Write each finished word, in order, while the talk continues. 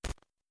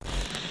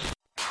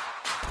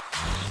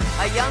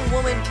A young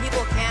woman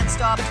people can't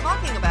stop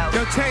talking about.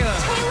 Go Taylor.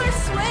 Taylor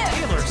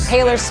Swift.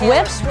 Taylor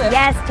Swift?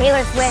 Yes,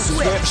 Taylor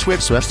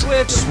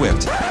Swift.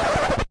 Swift.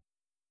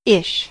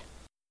 Ish.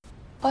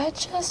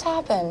 What just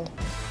happened?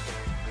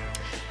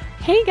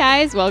 Hey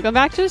guys, welcome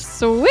back to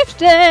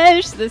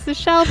Swiftish. This is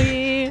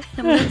Shelby.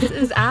 And this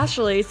is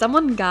Ashley.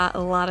 Someone got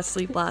a lot of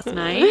sleep last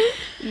night.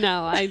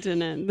 No, I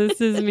didn't. This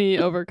is me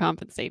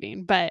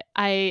overcompensating. But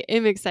I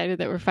am excited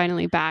that we're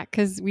finally back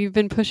because we've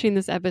been pushing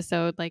this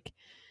episode. Like,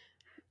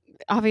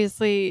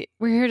 obviously,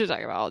 we're here to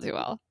talk about All Too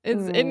Well.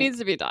 It needs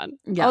to be done.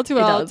 Yeah, All Too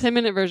Well, it does.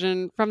 10-minute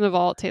version from the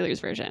vault, Taylor's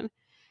version.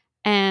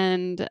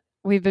 And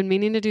we've been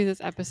meaning to do this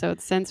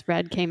episode since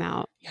Red came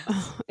out. Yes.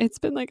 Oh, it's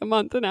been like a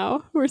month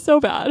now. We're so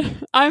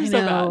bad. I'm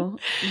so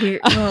bad.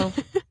 Well,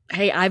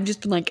 hey, I've just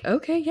been like,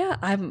 okay, yeah,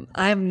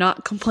 I'm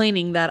not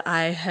complaining that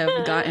I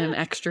have gotten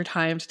extra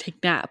time to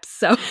take naps.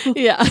 So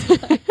Yeah.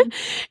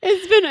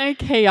 It's been a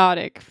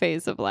chaotic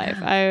phase of life.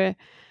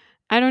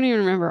 I don't even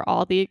remember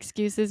all the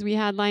excuses we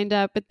had lined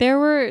up, but there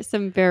were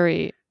some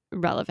very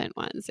relevant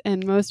ones.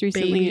 And most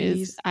recently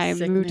Babies, is I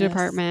moved sickness.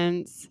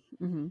 apartments.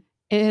 Mm-hmm.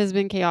 It has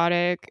been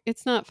chaotic.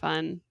 It's not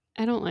fun.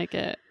 I don't like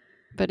it,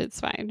 but it's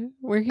fine.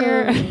 We're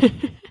here.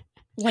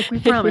 Like we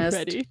And we're promised,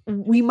 ready.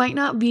 we might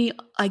not be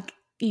like,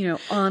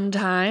 on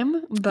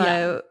time,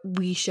 but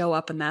we show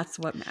up and that's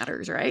what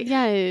matters, right?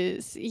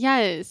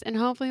 Yes. And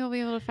hopefully we'll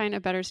be able to find a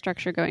better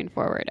structure going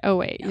forward. Oh,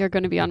 wait, you're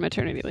going to be on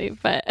maternity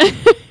leave, but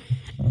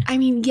I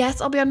mean,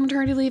 yes, I'll be on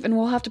maternity leave and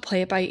we'll have to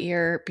play it by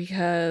ear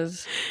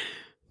because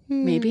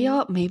maybe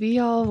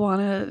y'all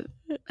want an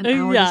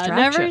hour distraction.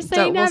 never say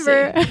So we'll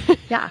never. see.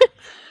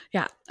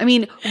 Yeah. I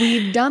mean,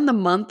 we've done a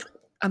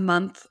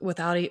month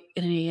without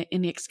any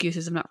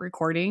excuses of not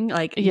recording.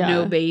 Like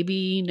no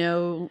baby,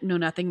 no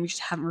nothing. We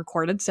just haven't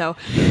recorded. So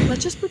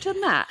let's just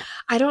pretend that.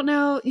 I don't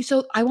know.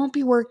 So I won't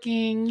be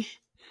working.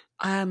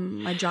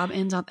 My job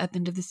ends at the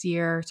end of this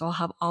year, so I'll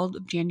have all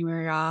of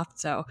January off.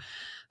 So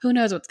who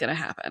knows what's gonna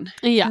happen?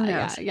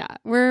 Yeah.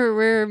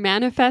 We're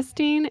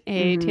manifesting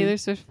a Mhm. Taylor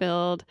Swift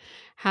filled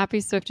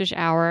happy Swiftish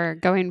hour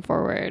going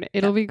forward.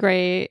 It'll be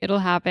great. It'll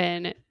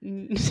happen.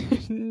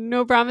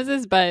 No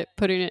promises, but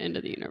putting it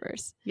into the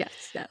universe. Yes.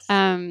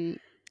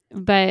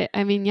 But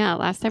I mean,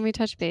 last time we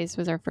touched base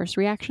was our first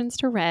reactions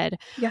to Red,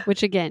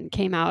 which again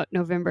came out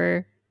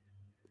November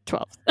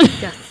 12th.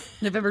 Yes,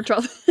 November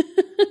 12th.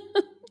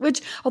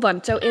 Which, hold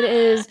on. So it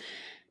is.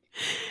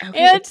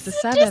 Okay, it's the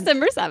 7th.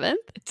 December 7th.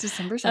 It's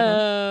December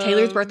 7th.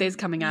 Taylor's birthday is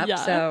coming up.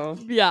 So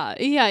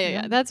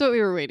Yeah. That's what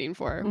we were waiting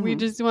for. We Mhm.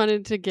 just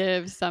wanted to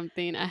give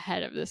something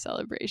ahead of the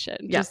celebration.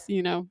 Yeah. Just,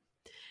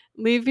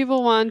 leave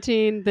people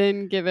wanting,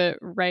 then give it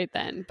right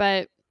then.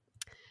 But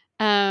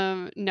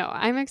no,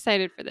 I'm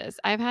excited for this.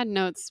 I've had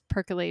notes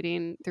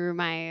percolating through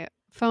my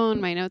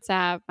phone, my notes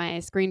app, my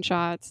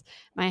screenshots,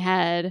 my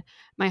head,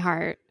 my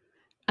heart,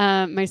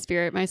 my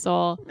spirit, my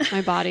soul,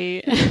 my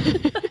body.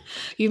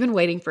 You've been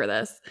waiting for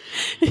this.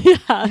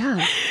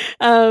 Yeah.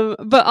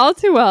 But All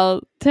Too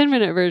Well,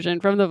 10-minute version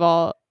from the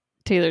vault,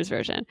 Taylor's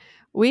version.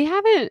 We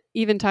haven't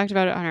even talked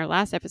about it on our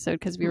last episode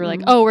because we were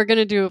like, oh, we're going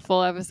to do a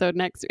full episode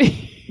next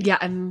week. Yeah,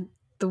 and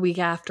the week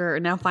after,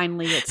 now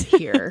finally it's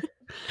here.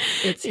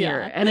 It's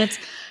here. And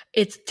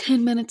it's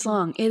 10 minutes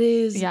long. It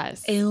is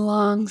a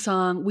long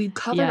song. We've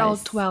covered All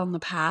Too Well in the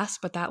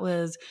past, but that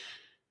was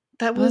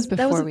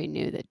before we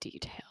knew the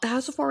details. That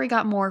was before we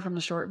got more from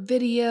the short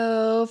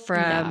video,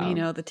 from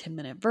the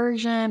 10-minute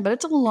version. But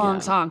it's a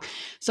long song,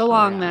 so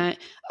long that,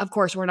 of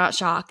course, we're not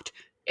shocked.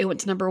 It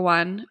went to number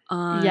 1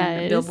 on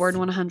Billboard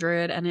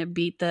 100, and it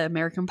beat the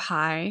American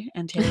Pie.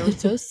 And Taylor was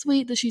so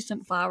sweet that she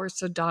sent flowers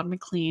to Dawn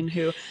McLean,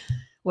 who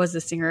was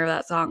the singer of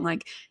that song.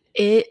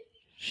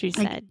 She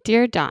said,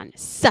 "Dear Dawn,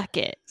 suck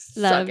it,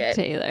 love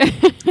Taylor."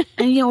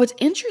 And what's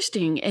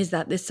interesting is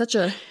that it's such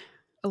a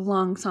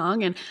long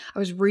song, and I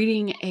was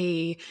reading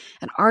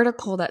an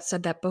article that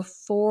said that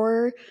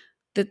before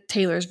the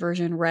Taylor's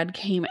version Red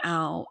came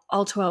out,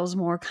 All Too Well was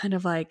more kind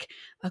of like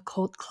a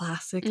cult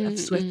classic of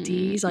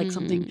Swifties, like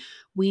something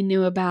we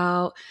knew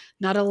about,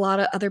 not a lot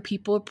of other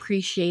people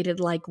appreciated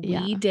like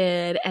we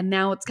did, and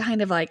now it's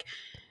kind of like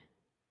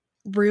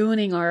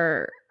ruining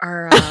our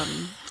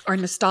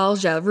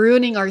nostalgia,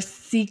 ruining our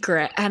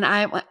secret. And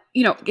I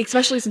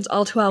especially since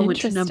All Too Well went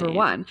to number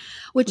 1,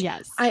 which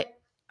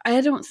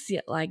I don't see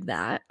it like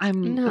that.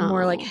 I'm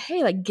more like,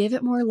 hey, like give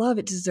it more love.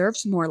 It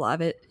deserves more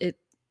love.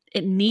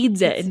 It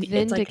needs it. It's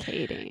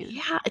vindicating.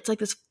 It's like, it's like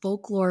this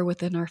folklore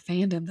within our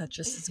fandom that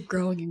just is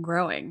growing and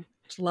growing.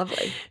 It's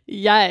lovely.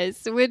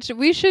 Yes, which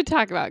we should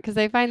talk about because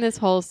I find this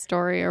whole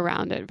story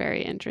around it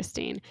very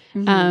interesting.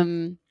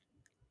 Mm-hmm.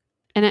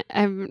 And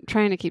I'm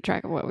trying to keep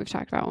track of what we've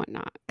talked about and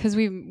whatnot because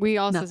we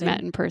also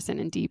met in person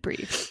and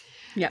debriefed.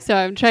 Yeah. So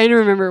I'm trying to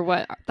remember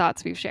what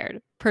thoughts we've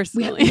shared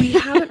personally. We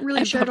haven't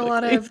really shared a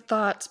lot of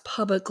thoughts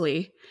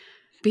publicly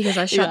because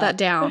I shut that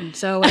down.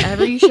 So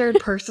whatever you shared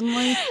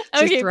personally,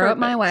 just throw it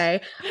my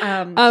way.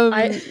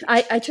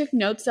 I took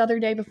notes the other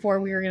day before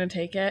we were going to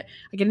take it.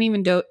 I didn't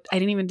even do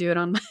it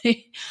on my I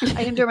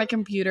didn't do it on my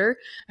computer.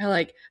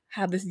 I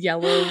had this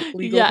yellow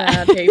legal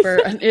pad paper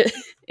and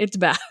it's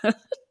bad.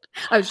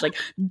 I was like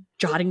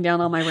jotting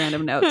down all my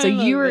random notes. So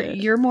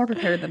you're more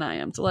prepared than I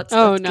am. So let's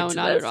no, get to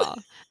not this. at all.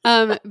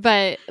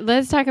 But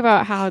let's talk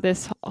about how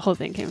this whole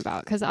thing came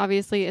about, because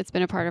obviously it's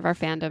been a part of our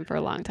fandom for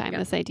a long time.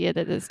 This idea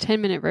that this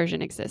 10-minute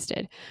version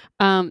existed.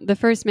 The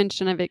first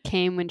mention of it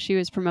came when she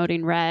was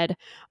promoting Red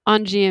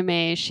on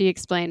GMA. She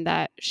explained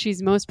that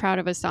she's most proud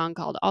of a song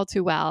called All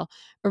Too Well.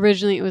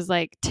 Originally it was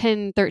like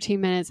 10, 13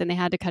 minutes and they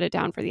had to cut it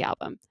down for the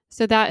album.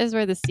 So that is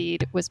where the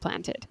seed was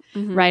planted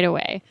right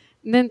away.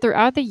 And then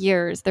throughout the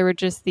years, there were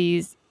just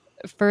these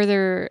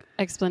further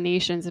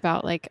explanations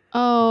about like,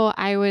 oh,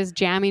 I was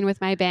jamming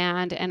with my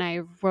band and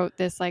I wrote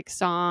this like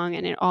song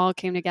and it all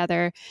came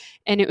together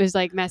and it was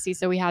like messy,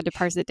 so we had to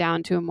parse it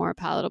down to a more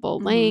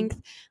palatable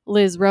length.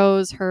 Liz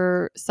Rose,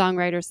 her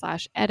songwriter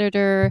 /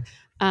 editor,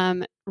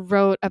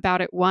 wrote about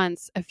it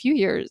once a few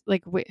years,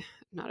 like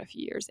not a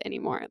few years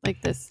anymore,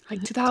 like this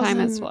like 2000, time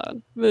has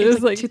flown. It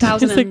was like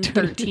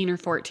 2013 or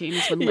 14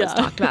 is when Liz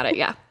talked about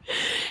it.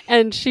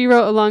 And she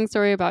wrote a long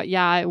story about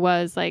it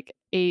was like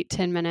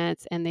 8-10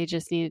 minutes and they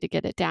just needed to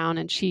get it down.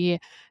 And she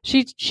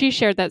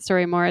shared that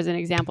story more as an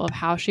example of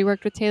how she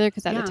worked with Taylor,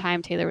 because at the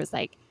time Taylor was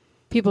like,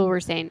 people were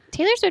saying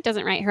Taylor Swift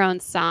doesn't write her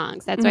own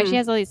songs, that's why she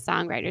has all these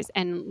songwriters.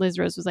 And Liz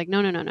Rose was like,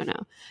 no,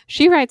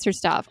 she writes her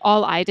stuff.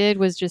 All I did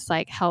was just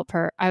like help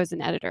her. I was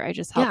an editor. I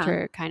just helped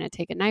her kind of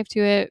take a knife to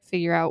it,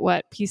 figure out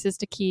what pieces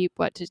to keep,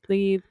 what to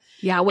leave.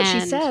 What she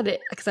said,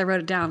 because I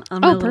wrote it down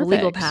on my little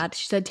legal pad,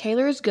 she said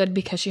Taylor is good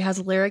because she has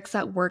lyrics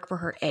that work for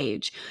her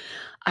age.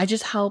 I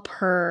just help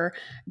her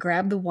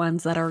grab the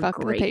ones that are Fuck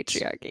great. The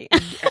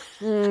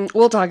patriarchy.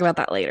 We'll talk about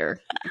that later.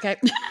 Okay.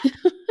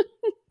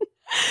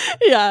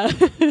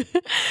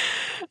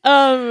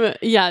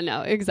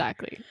 No,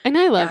 exactly. And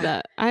I love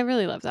that. I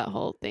really love that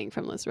whole thing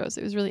from Liz Rose.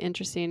 It was really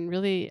interesting.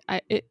 Really,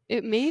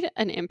 it made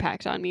an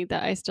impact on me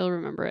that I still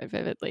remember it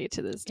vividly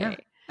to this day.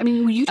 I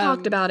mean, you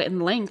talked about it in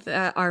length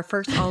at our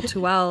first All Too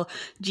Well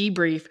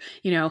debrief,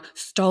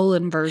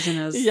 stolen version,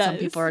 as some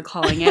people are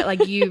calling it.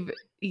 Like you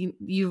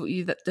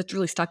that's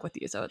really stuck with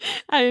you. So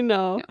I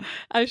know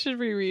I should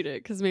reread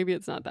it because maybe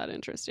it's not that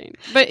interesting,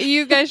 but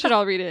you guys should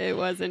all read it. It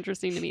was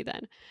interesting to me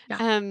then.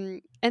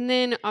 And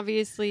then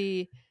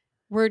obviously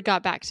word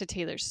got back to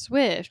Taylor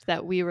Swift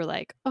that we were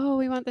like, oh,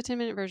 we want the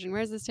 10-minute version.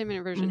 Where's this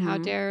 10-minute version? How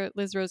dare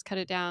Liz Rose cut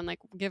it down? Like,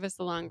 give us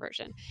the long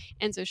version.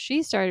 And so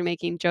she started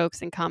making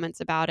jokes and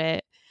comments about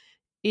it,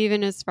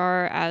 even as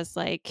far as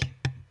like,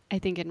 I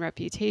think in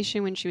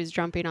Reputation, when she was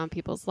jumping on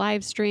people's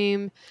live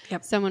stream,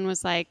 someone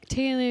was like,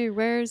 Taylor,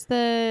 where's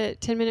the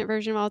 10-minute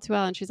version of All Too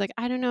Well? And she's like,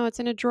 I don't know. It's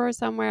in a drawer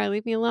somewhere.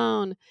 Leave me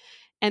alone.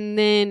 And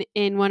then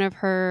in one of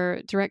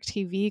her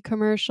DirecTV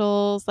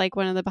commercials, like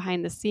one of the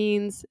behind the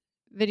scenes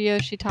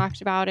videos, she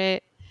talked about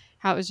it,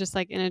 how it was just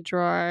like in a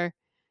drawer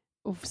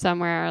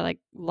somewhere, like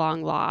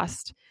long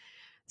lost.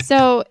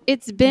 So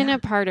it's been a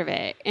part of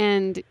it.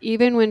 And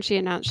even when she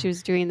announced she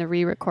was doing the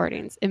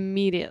re-recordings,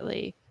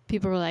 immediately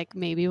people were like,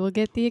 maybe we'll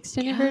get the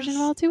extended version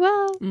of All Too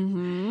Well.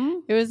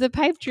 It was a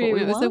pipe dream.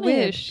 It was a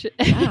wish.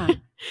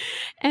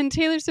 And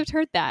Taylor Swift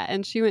heard that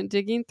and she went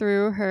digging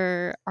through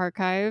her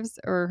archives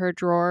or her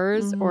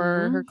drawers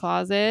or her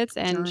closets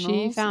and journals,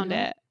 she found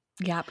it.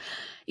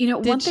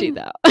 Did she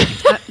though?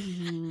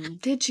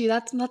 Did she?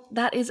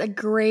 That is a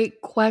great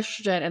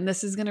question, and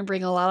this is going to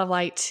bring a lot of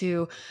light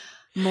to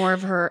more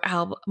of her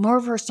album, more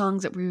of her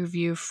songs that we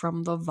review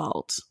from the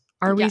vault.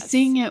 Are we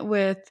seeing it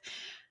with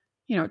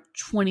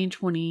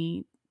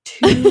 2022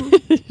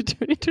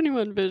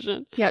 2021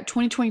 vision?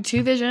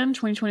 2022 vision,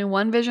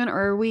 2021 vision, or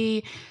are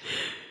we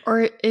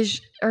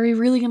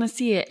really going to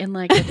see it in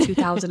like a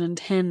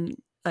 2010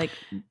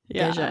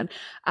 vision?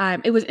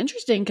 It was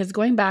interesting because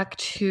going back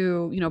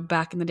to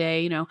back in the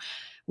day,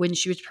 when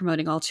she was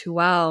promoting All Too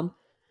Well,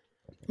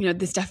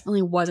 this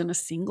definitely wasn't a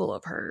single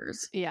of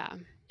hers.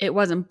 It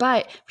wasn't,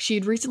 but she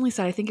had recently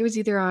said, I think it was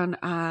either on,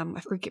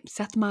 I forget,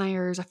 Seth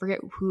Meyers, I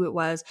forget who it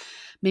was,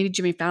 maybe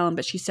Jimmy Fallon,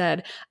 but she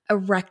said a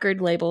record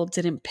label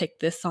didn't pick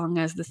this song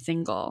as the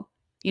single,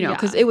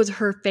 because it was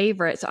her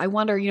favorite. So I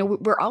wonder,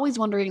 we're always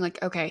wondering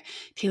like, okay,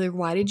 Taylor,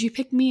 why did you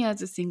pick me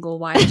as a single?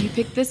 Why did you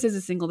pick this as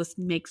a single? This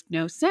makes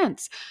no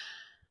sense.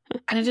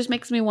 And it just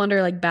makes me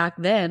wonder, like back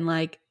then,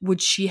 like,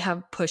 would she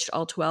have pushed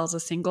All Too Well as a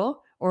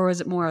single? Or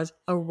was it more as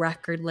a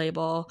record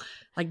label,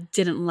 like,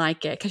 didn't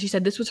like it? Because she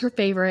said this was her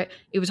favorite.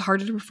 It was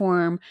harder to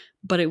perform,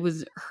 but it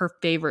was her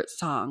favorite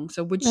song.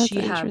 So would she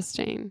have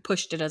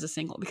pushed it as a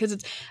single? Because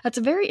that's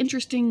a very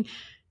interesting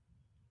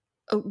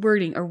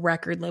wording. A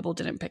record label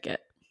didn't pick it.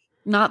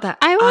 Not that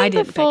I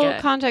didn't pick it. I want the full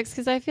context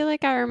because I feel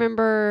like I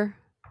remember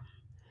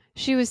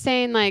she was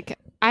saying, like,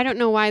 I don't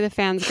know why the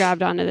fans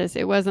grabbed onto this.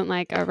 It wasn't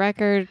like a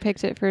record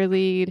picked it for a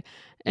lead.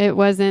 There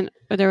wasn't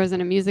a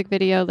music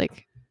video.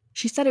 Like,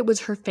 she said it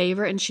was her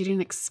favorite and she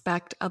didn't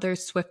expect other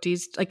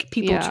Swifties, like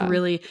people to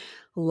really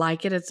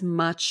like it as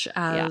much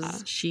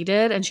as she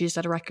did. And she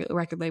said a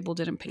record label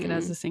didn't pick it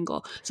as a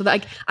single. So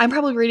like, I'm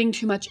probably reading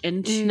too much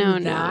into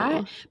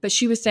that. But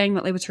she was saying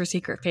that it was her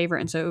secret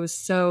favorite. And so it was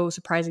so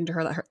surprising to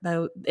her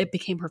that it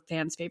became her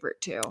fans' favorite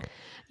too.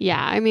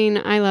 Yeah. I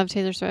mean, I love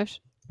Taylor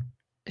Swift.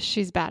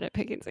 She's bad at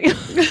picking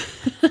singles.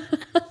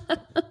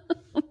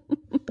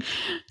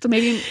 So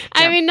maybe,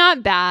 I mean,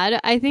 not bad.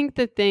 I think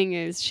the thing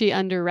is she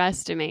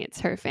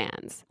underestimates her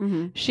fans.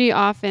 Mm-hmm. She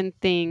often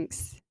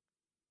thinks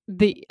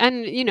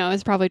and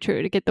it's probably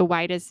true, to get the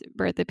widest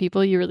berth of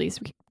people you release,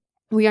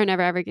 we are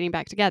never ever getting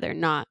back together,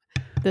 not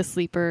the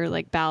sleeper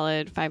like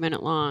ballad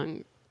 5-minute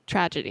long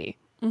tragedy.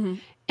 Mm-hmm.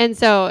 And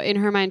so in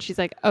her mind, she's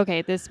like,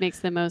 okay, this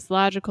makes the most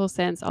logical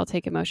sense. I'll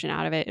take emotion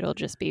out of it. It'll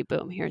just be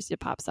boom, here's the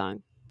pop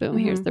song. Boom,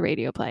 here's the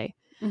radio play.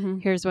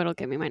 Here's what'll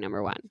give me my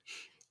number one.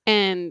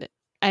 And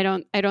I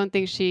don't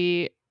think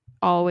she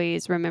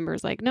always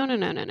remembers like, no.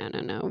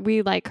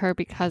 We like her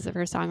because of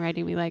her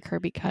songwriting. We like her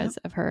because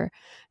of her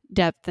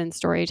depth and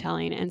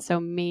storytelling. And so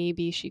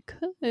maybe she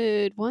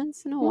could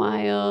once in a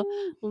while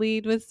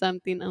lead with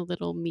something a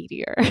little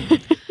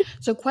meatier.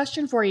 So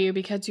question for you,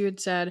 because you had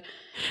said,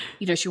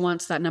 she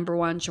wants that number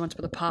one, she wants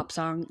to put the pop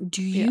song.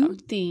 Do you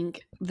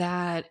think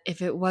that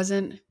if it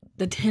wasn't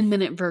the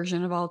 10-minute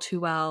version of All Too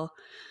Well,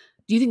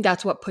 do you think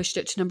that's what pushed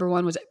it to number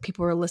one? Was it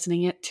people were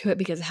listening to it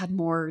because it had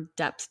more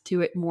depth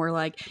to it, more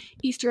like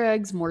Easter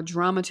eggs, more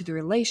drama to the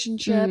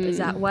relationship? Is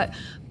that what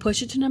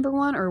pushed it to number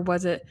one? Or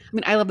was it,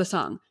 I love the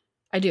song.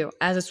 I do.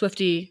 As a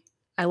Swiftie,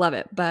 I love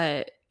it.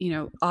 But,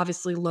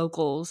 obviously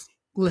locals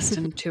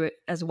listen to it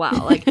as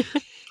well. Like,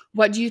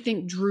 what do you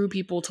think drew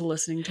people to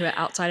listening to it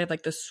outside of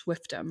like the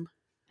Swiftum?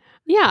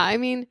 Yeah,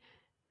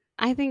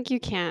 I think you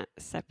can't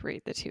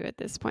separate the two at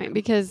this point,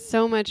 because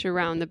so much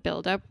around the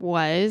buildup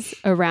was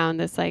around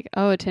this like,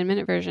 oh, a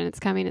 10-minute version, it's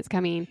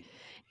coming.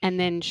 And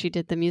then she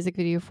did the music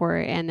video for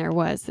it, and there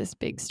was this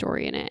big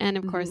story in it. And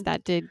of course,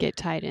 that did get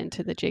tied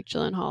into the Jake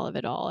Gyllenhaal of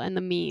it all, and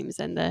the memes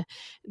and the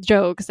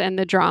jokes and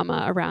the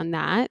drama around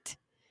that.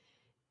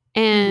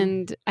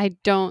 And I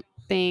don't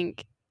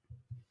think,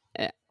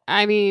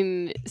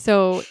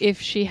 so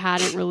if she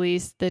hadn't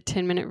released the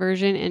 10-minute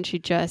version and she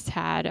just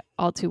had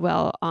All Too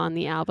Well on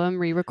the album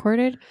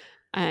re-recorded,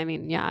 I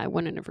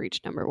wouldn't have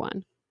reached number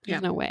one.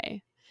 There's no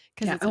way.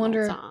 Yeah, I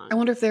wonder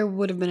if there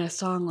would have been a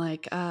song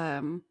like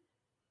I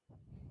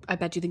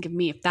Bet You Think of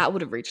Me, if that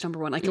would have reached number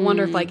one. Like, I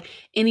wonder if like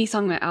any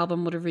song on that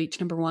album would have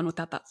reached number one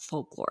without that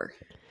folklore.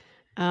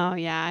 Oh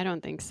yeah, I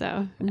don't think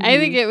so. I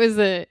think it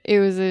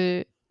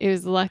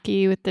was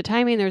lucky with the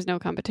timing. There was no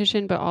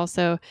competition, but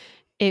also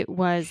it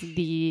was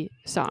the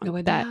song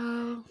that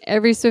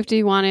every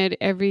Swiftie wanted.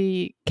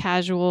 Every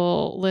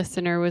casual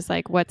listener was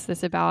like, what's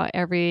this about?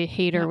 Every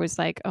hater was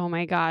like, oh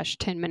my gosh,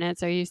 10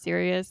 minutes. Are you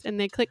serious? And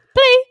they clicked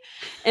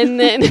play. And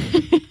then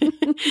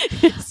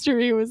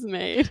history was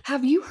made.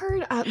 Have you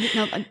heard, I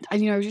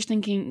was just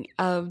thinking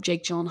of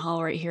Jake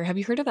Gyllenhaal right here. Have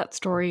you heard of that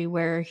story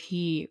where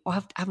I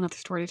have another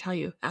story to tell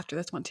you after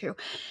this one too.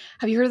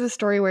 Have you heard of the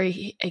story where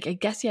I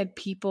guess he had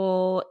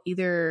people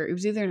it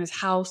was either in his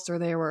house or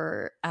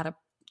they're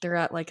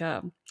at like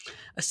a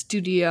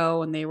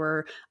studio, and they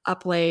were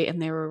up late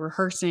and they were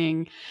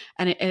rehearsing,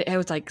 and it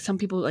was like some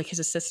people, like his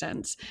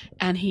assistants,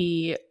 and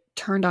he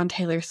turned on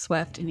Taylor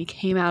Swift and he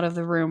came out of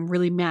the room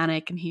really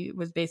manic, and he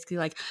was basically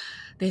like,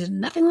 there's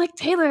nothing like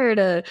Taylor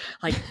to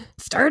like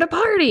start a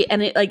party.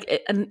 And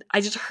and I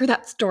just heard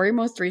that story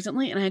most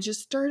recently, and I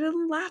just started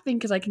laughing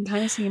because I can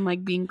kind of see him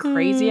like being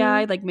crazy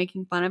eyed, like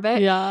making fun of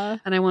it. Yeah.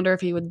 And I wonder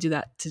if he would do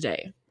that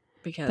today,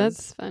 because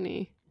that's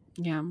funny.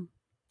 Yeah.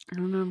 I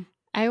don't know.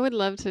 I would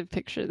love to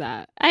picture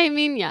that.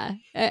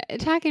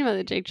 Talking about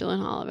the Jake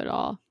Gyllenhaal of it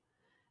all,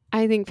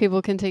 I think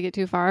people can take it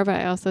too far, but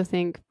I also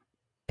think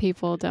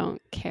people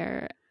don't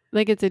care.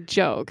 Like, it's a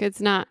joke. It's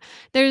not.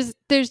 There's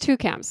two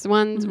camps.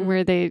 One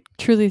where they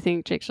truly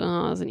think Jake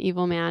Gyllenhaal is an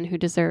evil man who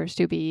deserves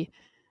to be,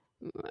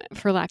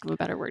 for lack of a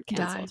better word,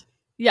 canceled. Die.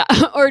 Yeah,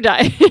 or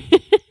die.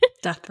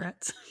 Death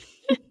threats.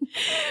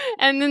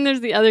 And then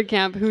there's the other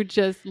camp who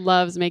just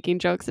loves making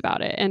jokes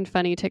about it, and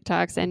funny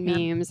TikToks and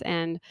memes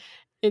and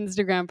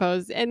Instagram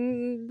posts,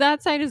 and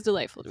that side is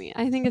delightful to me.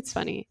 I think it's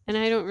funny, and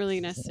I don't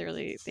really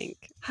necessarily think.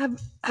 Have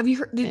you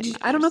heard?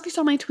 I don't know if you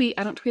saw my tweet.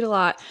 I don't tweet a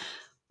lot,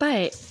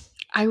 but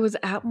I was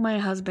at my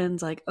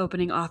husband's like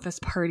opening office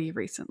party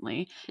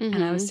recently,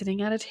 and I was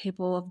sitting at a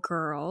table of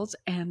girls,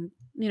 and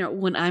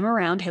when I'm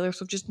around, Taylor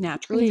Swift just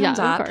naturally comes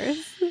up. Of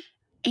course.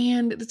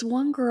 And this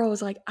one girl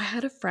was like, I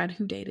had a friend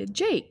who dated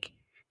Jake,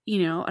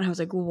 and I was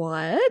like,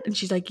 what? And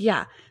she's like,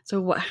 yeah.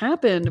 So what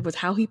happened was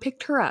how he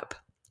picked her up.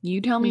 You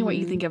tell me what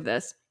you think of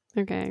this.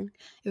 Okay.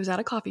 It was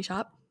at a coffee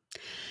shop,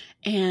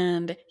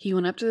 and he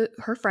went up to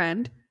her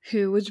friend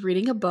who was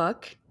reading a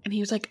book, and he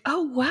was like,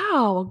 oh,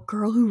 wow, a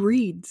girl who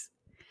reads.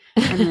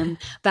 And then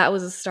that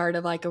was the start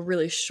of like a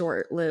really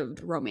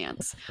short-lived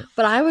romance.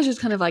 But I was just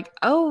kind of like,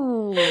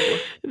 oh.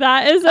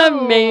 That is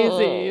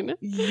amazing.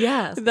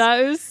 Yes.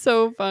 That is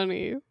so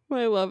funny.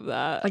 I love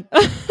that.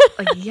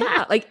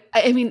 Yeah. Like,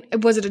 I mean,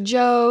 was it a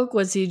joke?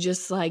 Was he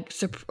just like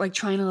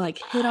trying to like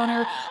hit on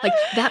her? Like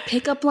that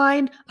pickup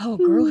line? Oh, a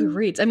girl who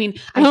reads. I mean,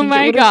 oh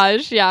my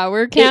gosh. Yeah.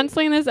 We're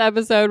canceling this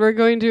episode. We're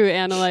going to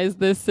analyze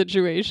this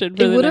situation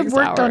for the next hour. It would have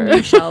worked on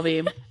you,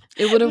 Shelby.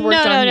 It would have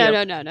worked on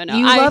you. No.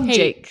 You love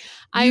Jake.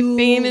 I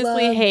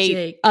famously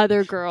hate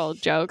other girl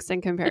jokes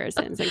and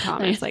comparisons and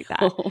comments like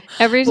that.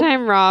 Every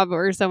time Rob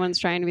or someone's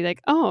trying to be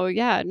like, oh,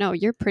 yeah, no,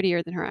 you're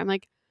prettier than her. I'm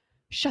like,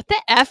 shut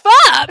the F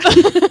up.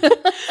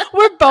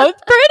 We're both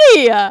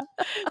pretty.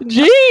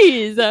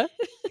 Jeez.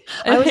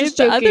 I was hate just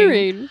the joking.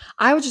 othering.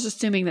 I was just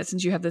assuming that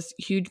since you have this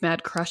huge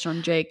mad crush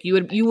on Jake, you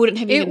wouldn't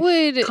have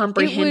even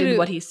comprehended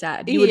what he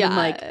said. You would have been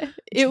like,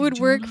 it would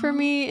work for Gyllenhaal?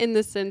 me in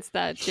the sense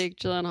that Jake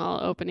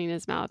Gyllenhaal opening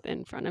his mouth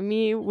in front of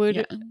me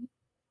would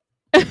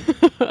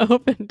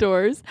open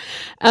doors.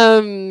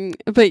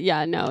 But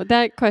yeah, no,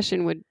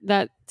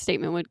 that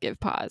statement would give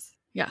pause.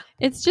 Yeah.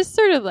 It's just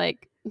sort of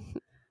like,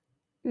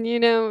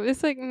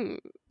 it's like,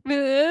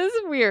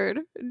 it's weird.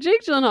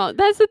 Jake Gyllenhaal,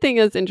 that's the thing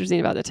that's interesting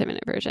about the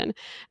 10-minute version.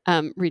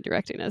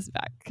 Redirecting us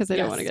back because I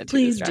don't want to get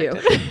too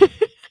distracted.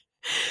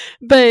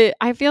 But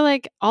I feel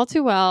like All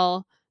Too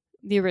Well,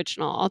 the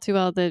original, All Too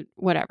Well, the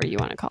whatever you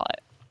want to call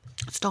it.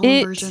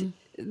 Stolen version.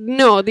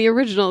 No, the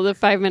original, the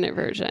 5-minute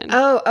version.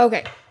 Oh,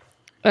 okay.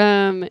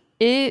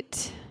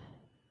 It's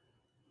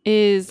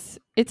a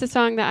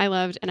song that I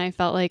loved, and I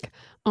felt like,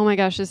 oh my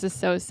gosh, this is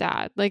so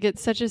sad. Like,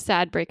 it's such a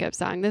sad breakup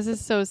song. This is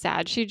so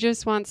sad. She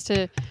just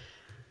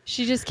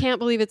can't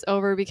believe it's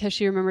over because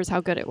she remembers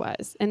how good it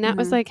was. And that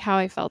was like how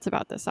I felt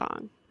about the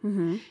song.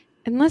 Mm-hmm.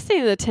 And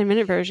listening to the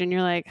 10-minute version,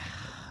 you're like,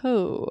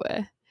 oh,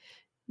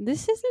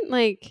 this isn't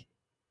like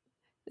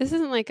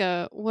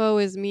a woe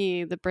is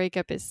me, the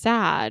breakup is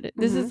sad.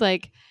 This is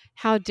like,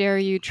 how dare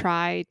you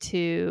try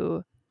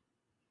to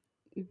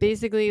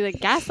basically like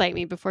gaslight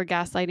me before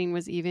gaslighting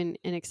was even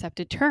an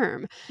accepted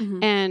term.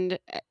 And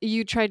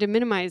you tried to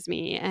minimize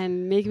me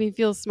and make me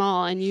feel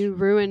small, and you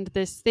ruined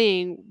this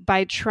thing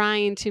by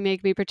trying to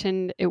make me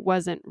pretend it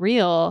wasn't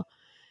real.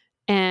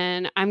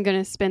 And I'm going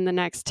to spend the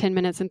next 10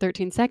 minutes and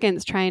 13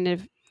 seconds trying to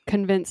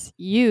convince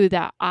you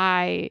that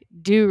I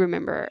do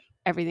remember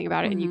everything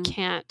about it. And you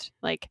can't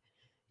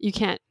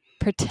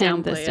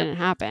pretend this didn't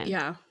happen.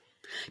 Yeah.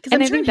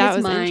 And I think that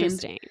was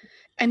interesting.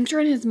 I'm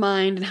sure in his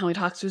mind and how he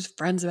talks to his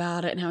friends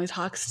about it and how he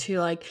talks to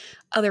like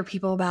other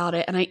people about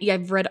it. And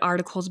I've read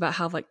articles about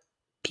how like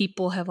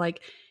people have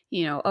like,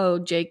 oh,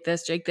 Jake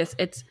this.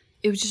 It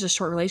was just a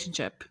short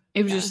relationship.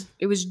 It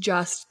was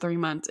just 3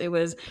 months. It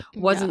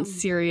wasn't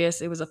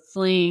serious. It was a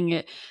fling.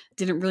 It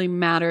didn't really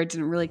matter. It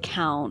didn't really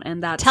count.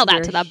 And tell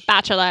that to the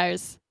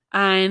bachelors.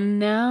 I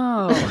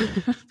know.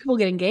 People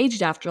get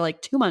engaged after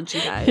like 2 months,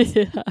 you guys.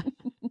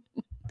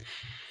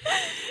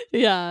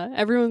 Yeah,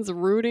 everyone's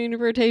rooting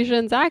for Tayshia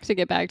and Zach to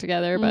get back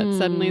together, but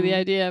suddenly the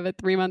idea of a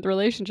 3-month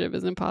relationship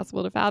is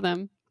impossible to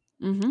fathom.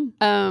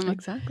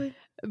 Exactly.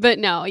 But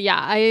no, yeah,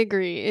 I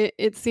agree.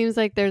 It seems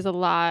like there's a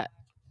lot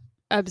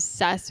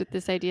obsessed with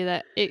this idea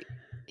that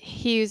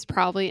he's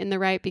probably in the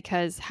right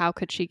because how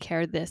could she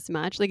care this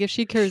much? Like if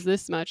she cares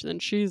this much, then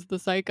she's the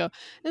psycho.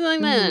 It's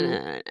like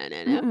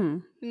no.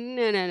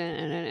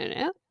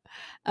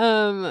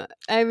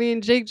 I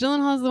mean, Jake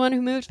Gyllenhaal's the one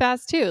who moved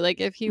fast too. Like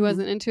if he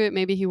wasn't into it,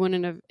 maybe he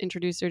wouldn't have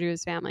introduced her to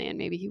his family, and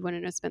maybe he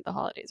wouldn't have spent the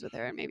holidays with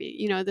her, and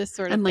maybe this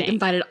sort of and like thing.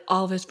 Invited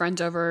all of his friends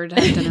over to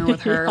have dinner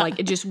with her. Like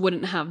it just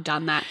wouldn't have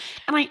done that.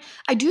 And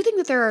I do think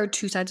that there are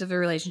two sides of the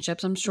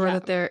relationships. I'm sure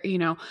that there,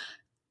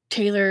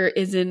 Taylor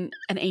isn't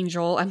an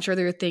angel. I'm sure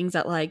there are things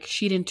that like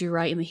she didn't do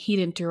right and he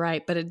didn't do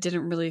right, but it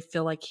didn't really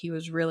feel like he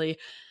was really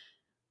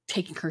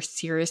taking her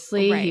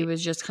seriously. Right. He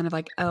was just kind of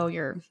like, oh,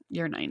 you're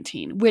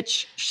 19,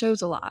 which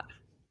shows a lot.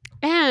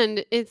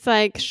 And it's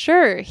like,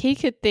 sure, he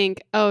could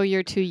think, oh,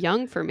 you're too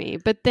young for me.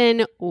 But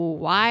then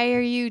why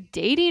are you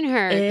dating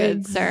her,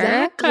 good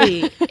sir?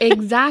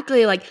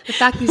 Exactly. Like the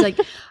fact he's like,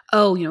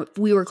 oh, if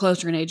we were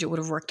closer in age, it would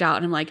have worked out.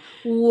 And I'm like,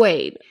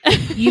 wait,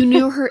 you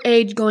knew her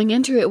age going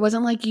into it. It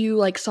wasn't like you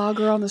like saw a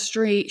girl on the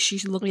street. She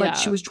looked like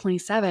she was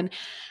 27.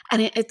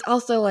 And it's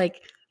also like,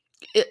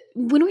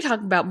 when we talk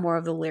about more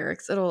of the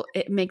lyrics,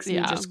 it makes me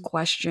just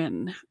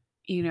question,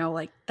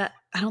 like that.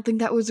 I don't think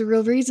that was the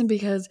real reason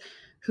because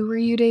who are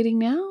you dating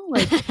now?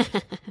 Like,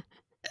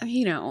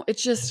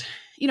 it's just,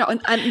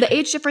 and the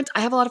age difference. I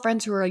have a lot of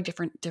friends who are like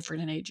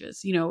different in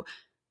ages.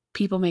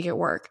 People make it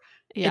work.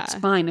 Yeah. It's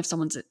fine if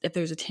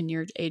there's a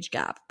 10-year age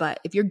gap, but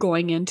if you're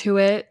going into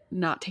it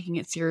not taking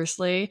it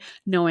seriously,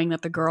 knowing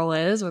that the girl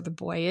is or the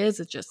boy is,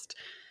 it just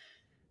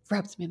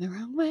rubs me the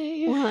wrong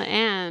way. Well,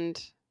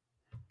 and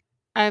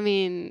I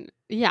mean,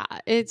 yeah,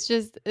 it's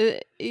just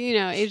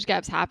age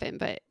gaps happen,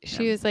 but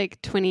she was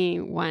like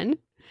 21.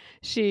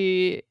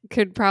 She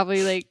could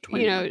probably like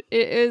 21.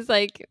 It was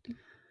like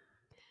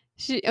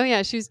she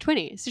was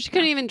 20, so she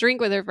couldn't even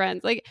drink with her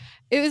friends. Like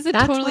it was a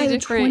totally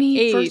different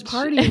age. First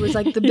party was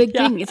like the big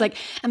thing. It's like,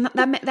 and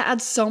that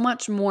adds so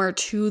much more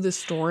to the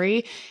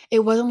story. It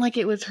wasn't like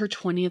it was her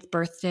 20th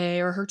birthday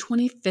or her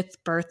 25th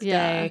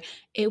birthday.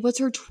 It was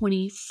her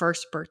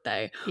 21st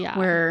birthday,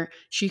 where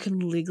she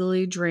could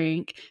legally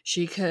drink.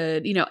 She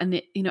could,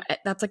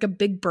 that's like a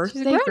big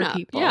birthday for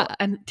people. Yeah.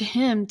 And to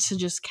him to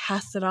just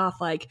cast it off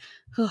like,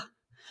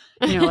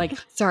 like,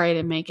 sorry, I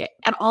didn't make it.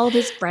 And all of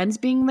his friends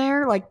being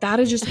there, like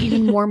that is just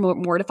even more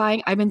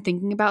mortifying. I've been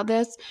thinking about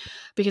this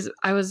because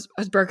I was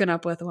broken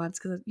up with once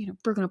because,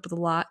 broken up with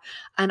a lot.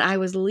 And I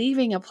was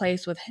leaving a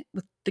place with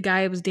the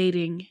guy I was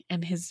dating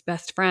and his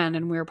best friend,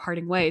 and we were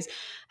parting ways.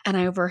 And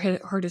I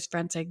overheard his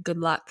friend say, good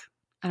luck.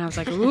 And I was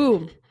like,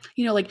 ooh,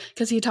 you know, like,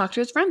 because he talked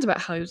to his friends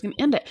about how he was going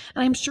to end it.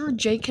 And I'm sure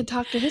Jake had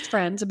talked to his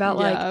friends about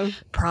like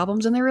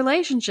problems in their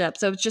relationship.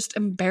 So it's just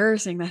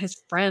embarrassing that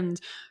his friends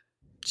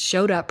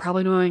showed up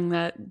probably knowing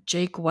that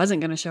Jake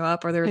wasn't going to show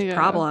up or there was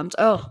problems.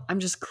 Oh, I'm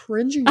just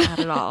cringing at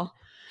it all.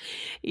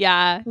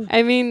 Yeah.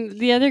 I mean,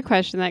 the other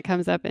question that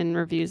comes up in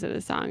reviews of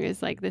the song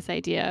is like this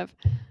idea of,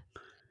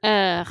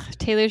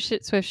 Taylor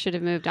Swift should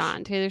have moved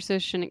on. Taylor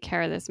Swift shouldn't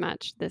care this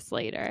much this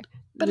later.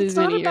 But it's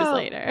not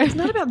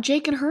about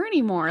Jake and her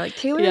anymore. Like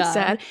Taylor had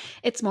said,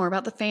 it's more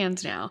about the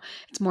fans now.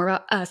 It's more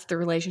about us, the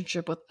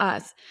relationship with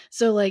us.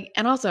 So like,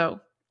 and also,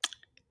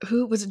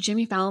 who was it?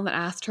 Jimmy Fallon that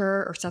asked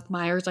her, or Seth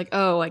Meyers, like,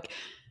 oh, like,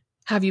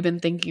 have you been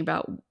thinking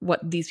about what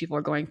these people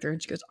are going through?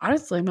 And she goes,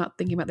 honestly, I'm not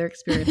thinking about their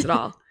experience at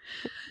all.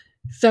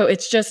 So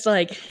it's just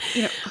like,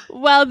 you know.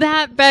 Well,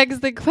 that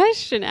begs the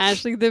question,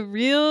 Ashley, the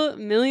real $1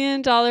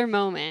 million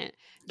moment.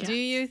 Yes. Do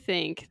you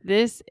think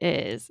this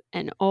is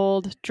an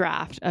old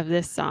draft of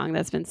this song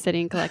that's been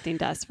sitting collecting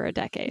dust for a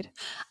decade?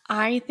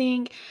 I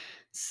think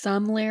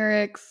some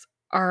lyrics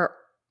are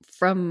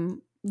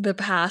from the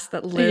past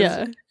that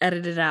Liz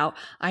edited out.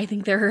 I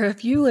think there are a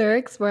few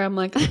lyrics where I'm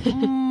like,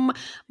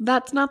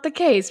 that's not the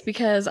case,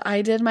 because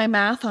I did my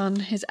math on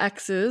his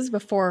exes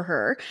before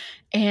her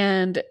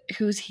and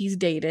who's he's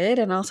dated,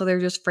 and also they're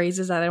just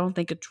phrases that I don't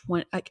think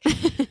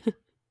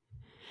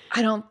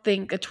I don't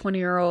think a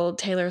 20-year-old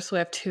Taylor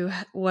Swift who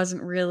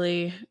wasn't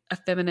really a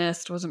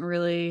feminist, wasn't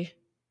really,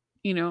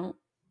 you know,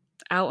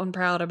 out and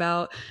proud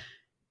about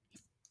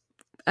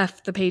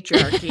F the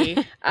patriarchy.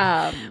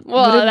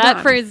 Well,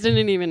 that phrase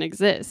didn't even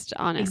exist,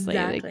 honestly.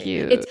 Exactly. Like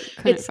you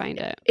couldn't find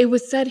it. It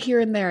was said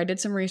here and there. I did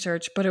some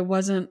research, but it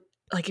wasn't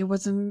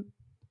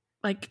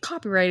like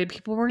copyrighted.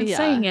 People weren't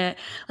saying it.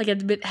 Like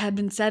it had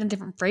been said in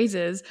different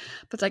phrases.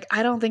 But it's like,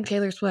 I don't think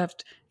Taylor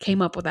Swift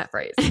came up with that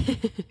phrase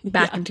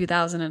back in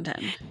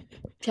 2010.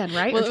 10,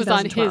 right? Well, it was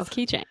on his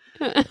keychain.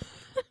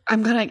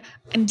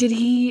 And did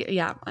he?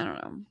 Yeah, I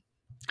don't know.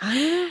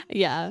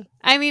 Yeah.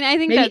 I mean, I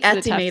think maybe that's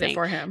Etsy the tough made thing. It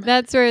for him.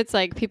 That's where it's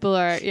like people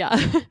are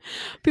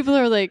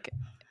like,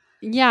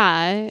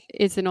 yeah,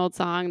 it's an old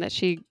song that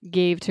she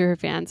gave to her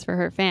fans for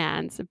her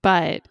fans,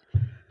 but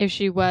if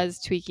she was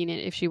tweaking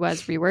it, if she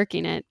was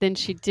reworking it, then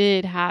she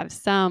did have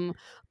some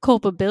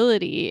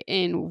culpability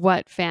in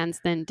what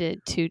fans then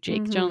did to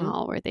Jake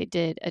Gyllenhaal, where they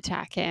did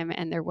attack him,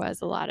 and there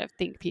was a lot of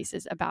think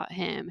pieces about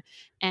him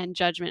and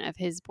judgment of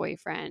his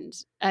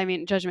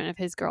judgment of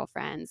his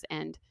girlfriends,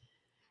 and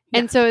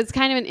so it's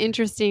kind of an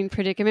interesting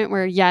predicament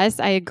where, yes,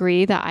 I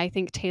agree that I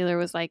think Taylor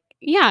was like,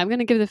 yeah, I'm going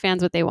to give the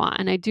fans what they want.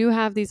 And I do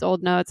have these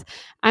old notes.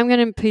 I'm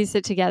going to piece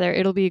it together.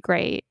 It'll be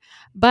great.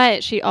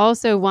 But she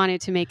also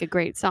wanted to make a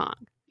great song.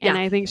 And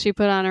I think she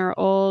put on her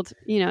old,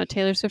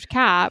 Taylor Swift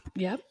cap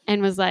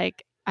and was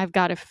like, I've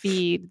got to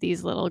feed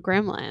these little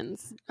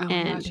gremlins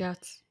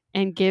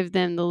and give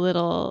them the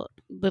little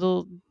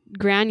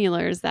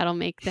granulars that'll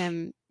make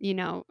them,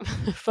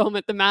 foam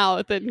at the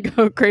mouth and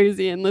go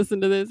crazy and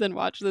listen to this and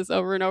watch this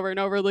over and over and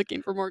over,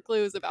 looking for more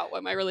clues about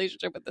what my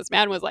relationship with this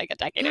man was like a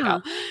decade ago.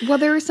 Well,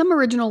 there were some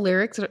original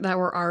lyrics that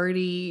were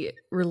already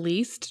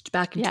released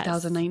back in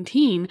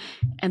 2019,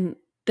 and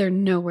they're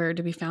nowhere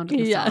to be found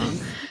in the song.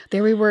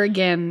 There we were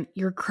again.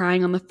 You're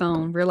crying on the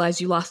phone.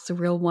 Realize you lost the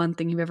real one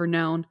thing you've ever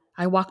known.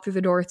 I walked through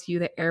the door with you.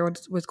 The air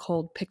was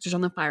cold. Pictures on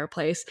the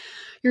fireplace.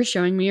 You're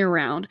showing me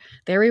around.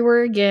 There we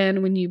were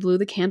again when you blew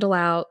the candle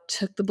out,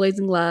 took the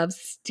blazing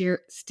gloves,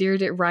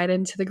 steered it right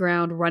into the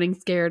ground, running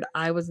scared.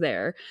 I was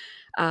there.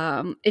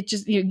 It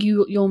just,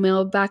 you'll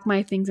mail back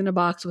my things in a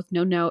box with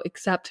no note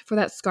except for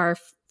that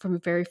scarf from the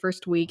very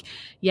first week.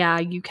 Yeah,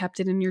 you kept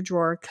it in your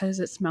drawer because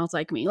it smells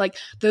like me. Like,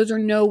 those are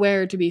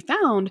nowhere to be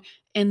found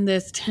in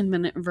this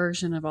 10-minute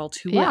version of All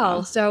Too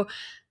Well. So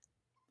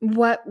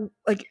what,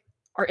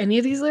 are any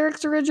of these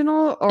lyrics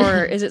original,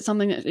 or is it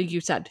something that you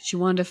said she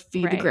wanted to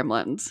feed the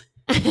gremlins?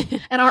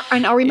 And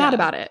are we mad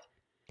about it?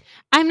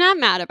 I'm not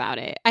mad about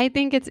it. I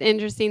think it's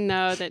interesting,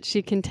 though, that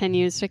she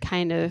continues to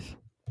kind of,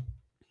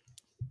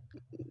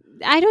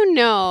 I don't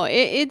know.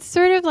 It's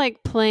sort of like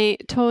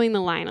towing the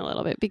line a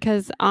little bit,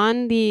 because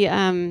on the,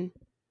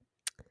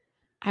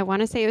 I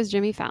want to say it was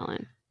Jimmy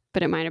Fallon,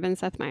 but it might have been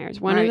Seth Meyers.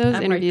 One of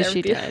those interviews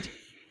she did.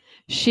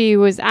 She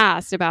was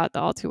asked about the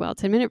All Too Well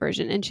 10-minute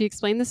version, and she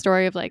explained the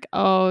story of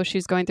she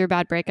was going through a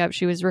bad breakup.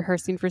 She was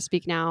rehearsing for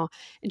Speak Now,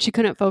 and she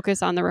couldn't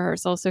focus on the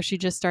rehearsal, so she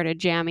just started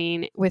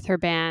jamming with her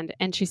band,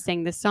 and she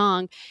sang the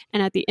song.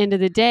 And at the end of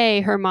the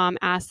day, her mom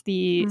asked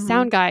the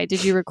sound guy,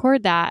 did you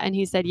record that? And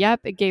he said, yep,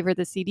 it gave her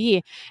the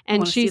CD.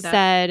 And she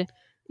said,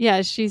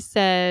 that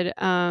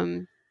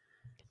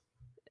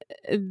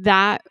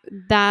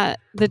the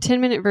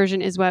 10-minute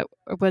version is what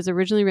was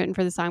originally written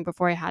for the song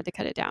before I had to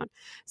cut it down.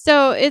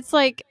 So it's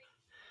like,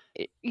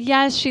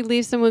 yes, she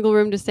leaves some wiggle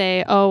room to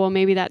say, oh, well,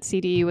 maybe that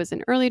CD was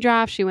an early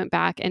draft. She went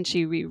back and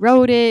she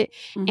rewrote it.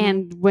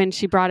 And when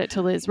she brought it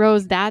to Liz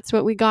Rose, that's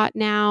what we got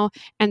now.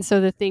 And so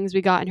the things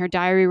we got in her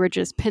diary were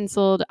just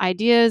penciled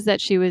ideas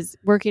that she was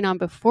working on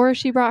before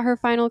she brought her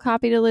final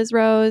copy to Liz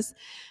Rose.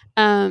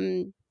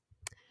 But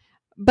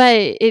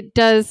it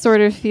does sort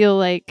of feel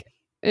like,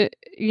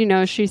 you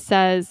know, she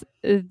says,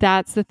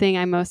 that's the thing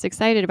I'm most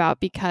excited about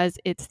because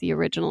it's the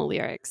original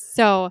lyrics.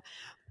 So,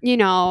 you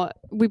know,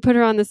 we put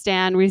her on the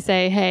stand. We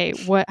say, hey,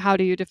 how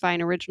do you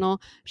define original?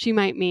 She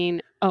might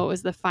mean, oh, it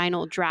was the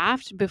final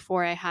draft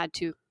before I had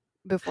to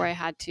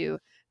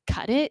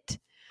cut it.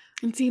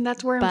 And see,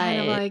 that's where I'm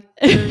kind of like,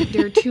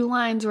 there are two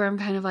lines where I'm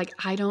kind of like,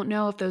 I don't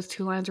know if those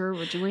two lines were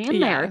originally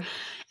in there.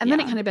 And then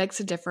it kind of begs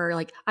to differ.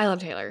 Like, I love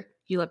Taylor.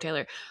 You love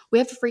Taylor. We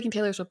have a freaking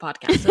Taylor Swift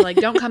podcast. So, like,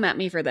 don't come at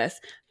me for this.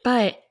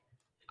 But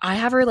I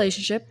have a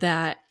relationship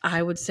that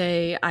I would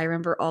say I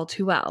remember all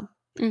too well.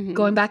 Mm-hmm.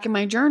 Going back in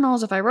my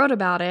journals, if I wrote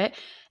about it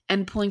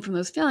and pulling from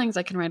those feelings,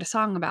 I can write a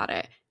song about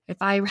it. If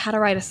I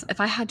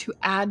had to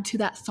add to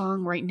that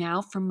song right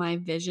now from my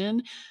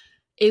vision,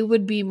 it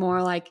would be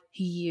more like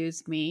he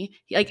used me.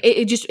 Like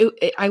it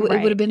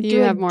would have been.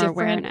 You have more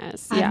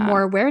awareness. I have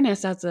more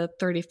awareness as a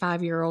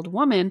 35-year-old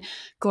woman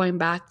going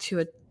back to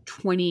a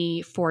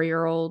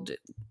 24-year-old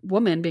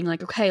woman being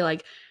like, okay,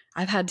 like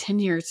I've had 10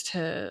 years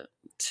to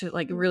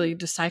like really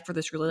decipher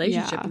this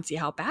relationship and see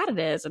how bad it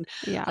is, and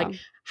like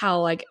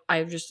how like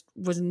I just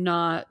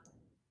wasn't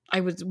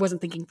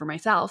thinking for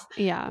myself.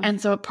 Yeah. And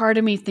so a part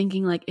of me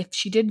thinking like if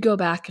she did go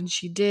back and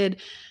she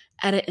did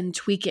edit and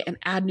tweak it and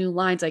add new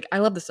lines, like I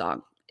love the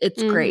song.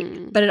 It's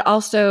great, but it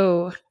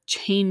also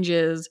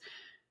changes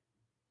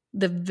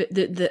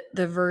the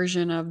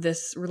version of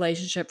this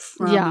relationship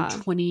from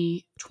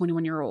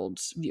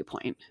 21-year-old's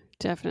viewpoint.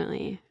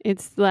 Definitely.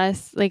 It's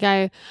less like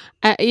I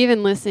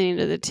even listening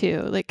to the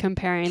two, like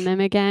comparing them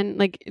again,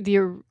 like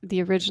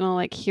the original,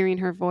 like hearing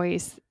her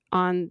voice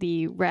on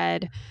the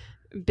Red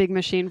Big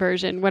Machine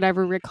version,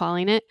 whatever we're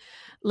calling it,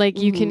 like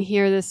you can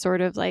hear this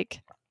sort of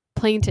like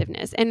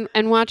plaintiveness,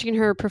 and watching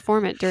her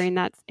perform it during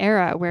that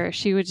era where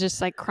she was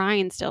just like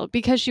crying still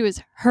because she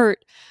was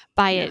hurt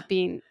by it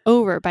being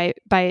over, by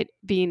it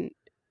being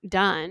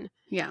done.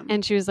 Yeah.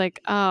 And she was like,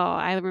 oh,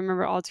 I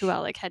remember all too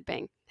well, like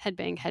headbang,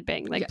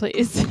 like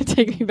please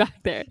take me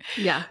back there.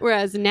 Yeah.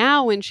 Whereas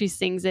now when she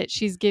sings it,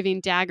 she's giving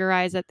dagger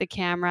eyes at the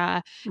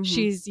camera.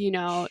 She's, you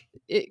know,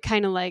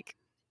 kind of like,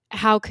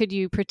 how could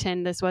you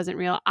pretend this wasn't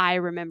real? I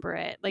remember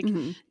it. Like,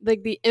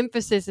 like the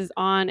emphasis is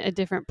on a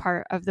different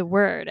part of the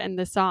word and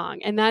the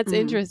song. And that's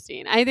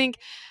interesting. I think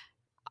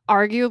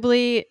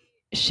arguably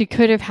she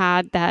could have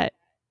had that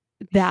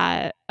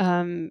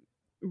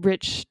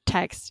rich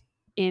text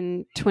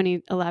in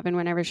 2011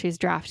 whenever she's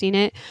drafting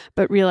it,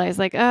 but realized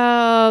like,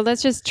 oh,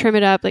 let's just trim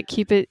it up, like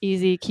keep it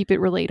easy, keep it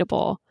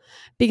relatable.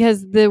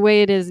 Because the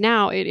way it is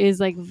now, it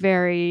is like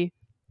very,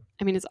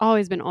 I mean, it's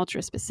always been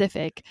ultra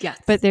specific,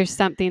 but there's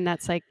something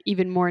that's like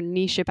even more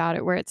niche about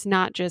it where it's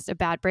not just a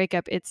bad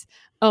breakup. It's,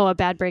 a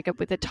bad breakup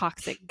with a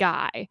toxic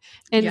guy.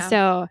 And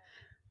so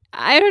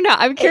I don't know.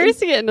 I'm curious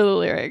to get into the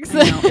lyrics.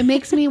 It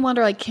makes me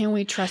wonder, like, can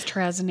we trust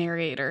her as a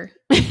narrator?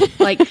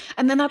 Like,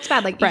 and then that's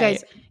bad. Like,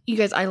 you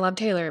guys, I love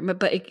Taylor,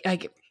 but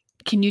like,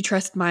 can you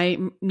trust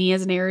me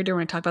as a narrator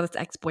when I talk about this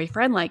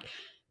ex-boyfriend? Like,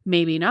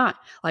 maybe not.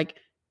 Like,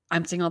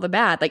 I'm seeing all the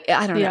bad. Like,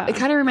 I don't know. It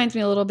kind of reminds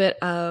me a little bit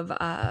of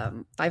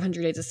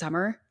 500 Days of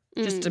Summer.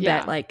 Just a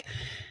bit like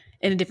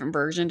in a different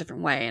version,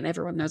 different way. And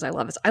everyone knows I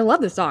love this. I love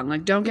this song.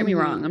 Like, don't get me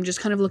wrong. I'm just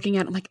kind of looking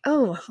at it. I'm like,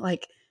 oh,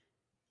 like,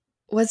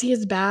 was he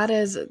as bad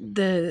as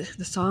the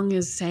song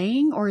is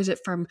saying? Or is it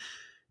from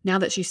now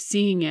that she's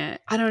seeing it?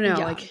 I don't know.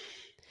 Like,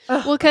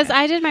 well, because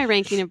I did my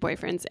ranking of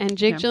boyfriends and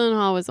Jake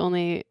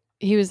Gyllenhaal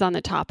he was on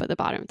the top of the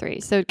bottom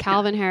three. So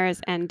Calvin Harris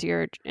and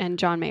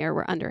John Mayer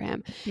were under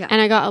him. Yeah. And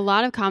I got a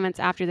lot of comments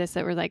after this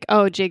that were like,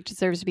 oh, Jake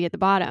deserves to be at the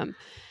bottom.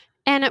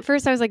 And at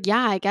first I was like,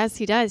 yeah, I guess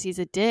he does. He's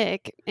a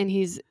dick and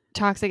he's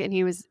toxic and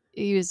he was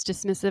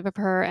dismissive of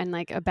her and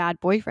like a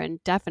bad boyfriend,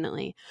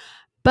 definitely.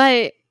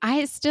 But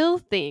I still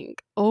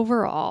think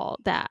overall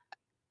that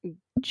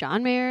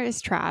John Mayer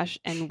is trash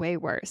and way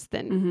worse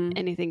than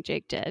anything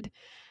Jake did.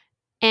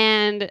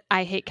 And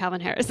I hate Calvin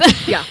Harris.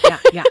 yeah,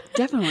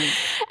 definitely.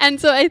 And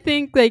so I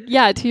think, like,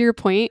 to your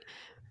point,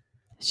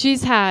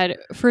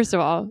 first of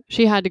all,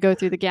 she had to go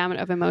through the gamut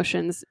of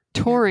emotions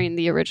touring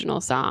the original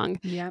song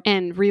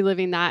and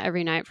reliving that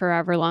every night for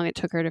however long it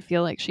took her to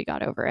feel like she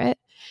got over it.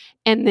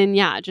 And then,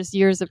 just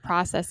years of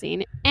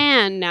processing.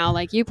 And now,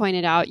 like you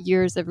pointed out,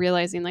 years of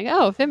realizing, like,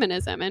 oh,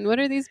 feminism. And what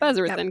are these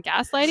buzzwords? And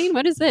gaslighting?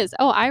 What is this?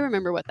 Oh, I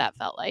remember what that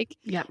felt like.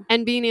 Yeah.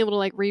 And being able to,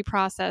 like,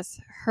 reprocess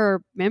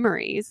her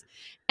memories.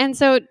 And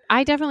so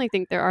I definitely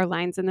think there are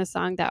lines in this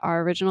song that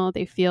are original.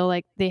 They feel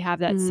like they have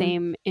that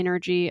same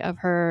energy of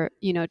her,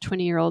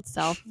 20-year-old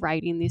self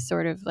writing these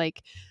sort of,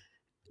 like,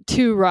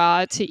 too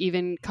raw to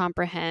even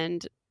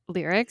comprehend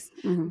lyrics.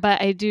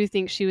 But I do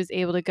think she was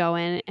able to go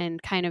in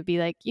and kind of be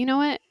like, you know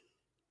what?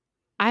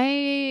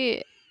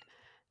 I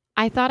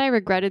thought I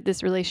regretted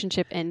this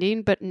relationship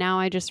ending, but now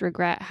I just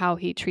regret how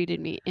he treated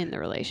me in the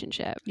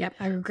relationship. Yep.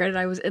 I regretted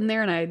I was in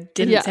there and I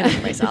didn't say it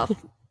to myself.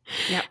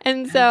 Yep.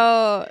 And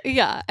so,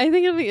 I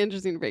think it'll be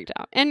interesting to break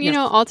down. And, you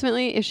know,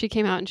 ultimately, if she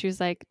came out and she was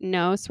like,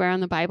 no, swear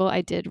on the Bible,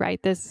 I did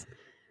write this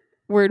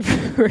word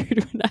for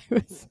word when I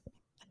was,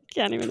 I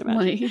can't even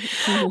imagine.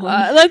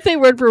 Let's say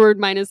word for word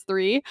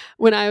 -3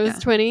 when I was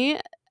 20,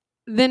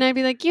 then I'd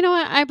be like, you know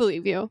what? I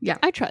believe you. Yeah.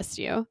 I trust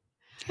you.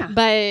 Yeah.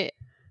 But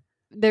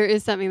there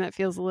is something that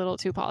feels a little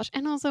too polished.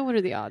 And also, what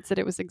are the odds that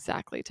it was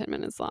exactly 10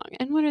 minutes long?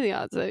 And what are the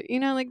odds that,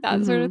 like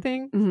that sort of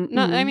thing?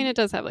 Not, I mean, it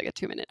does have like a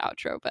 2-minute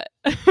outro, but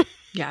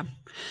yeah.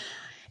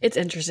 It's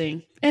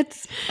interesting. I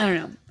don't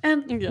know.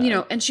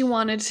 And, and she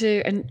wanted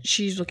to, and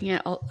she's looking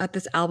at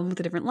this album with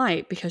a different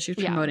light because she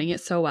was promoting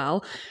it so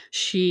well.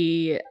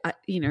 She,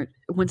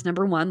 went to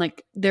 #1.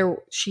 Like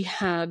she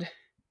had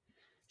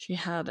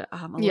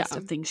a list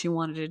of things she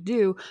wanted to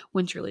do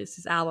when she released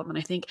this album. And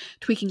I think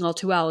tweaking All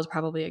Too Well is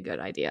probably a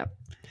good idea.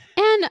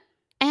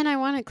 And I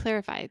want to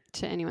clarify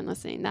to anyone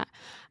listening that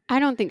I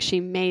don't think she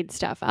made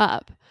stuff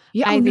up.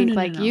 Yeah, I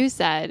think, you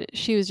said,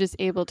 she was just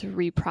able to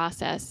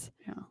reprocess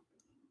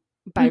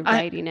by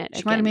writing it.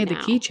 She might have made the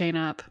keychain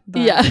up.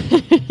 But yeah,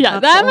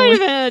 that might have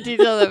been a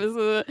detail that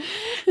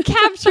was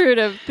captured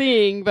a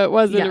thing, but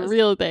wasn't a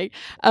real thing.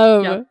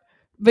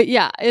 But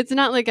yeah, it's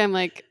not like I'm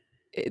like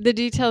the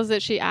details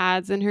that she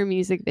adds in her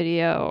music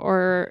video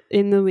or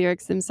in the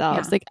lyrics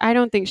themselves. Like, I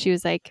don't think she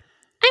was like,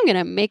 I'm going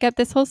to make up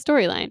this whole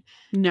storyline.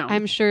 No.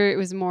 I'm sure it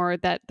was more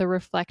that the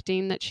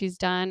reflecting that she's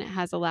done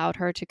has allowed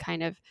her to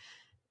kind of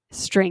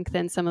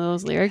strengthen some of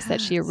those lyrics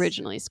that she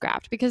originally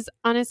scrapped. Because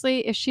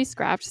honestly, if she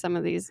scrapped some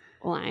of these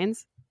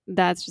lines,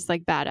 that's just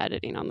like bad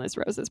editing on Liz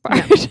Rose's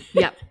part.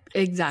 Yep.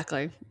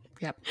 Exactly.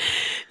 Yep.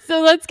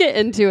 So let's get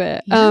into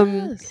it.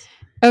 Yes.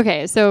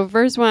 Okay, so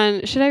verse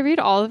 1. Should I read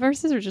all the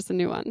verses or just the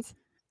new ones?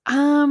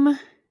 I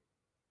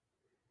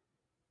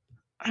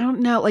don't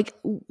know. Like,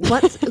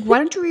 why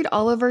don't you read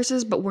all the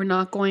verses, but we're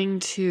not going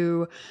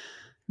to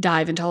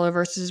dive into all the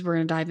verses. We're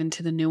going to dive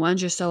into the new ones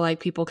just so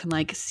like people can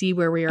like see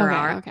where we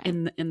are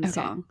in the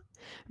song.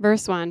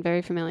 Verse 1,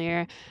 very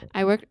familiar.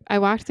 I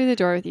walked through the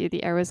door with you.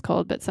 The air was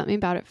cold, but something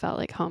about it felt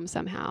like home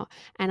somehow.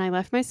 And I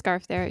left my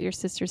scarf there at your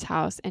sister's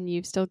house, and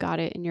you've still got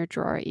it in your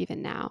drawer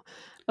even now.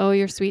 Oh,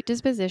 your sweet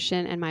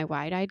disposition and my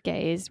wide-eyed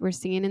gaze. We're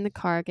singing in the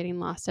car, getting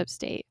lost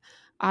upstate.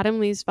 Autumn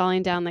leaves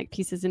falling down like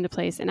pieces into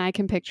place, and I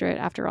can picture it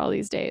after all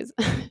these days.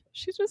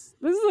 This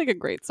is like a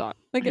great song.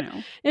 Like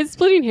it's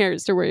splitting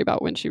hairs to worry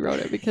about when she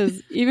wrote it,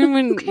 because even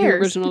when the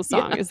original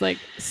song is like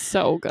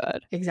so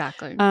good.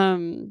 Exactly.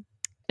 And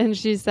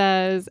she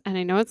says, and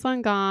I know it's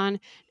long gone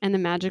and the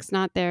magic's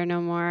not there no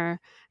more.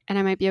 And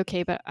I might be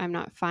okay, but I'm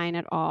not fine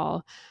at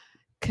all.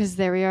 Because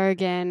there we are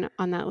again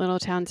on that little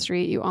town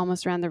street. You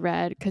almost ran the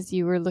red because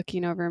you were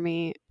looking over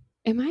me.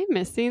 Am I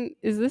missing?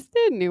 Is this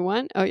the new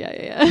one? Oh,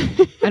 yeah.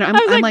 I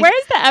was like,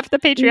 where's the F the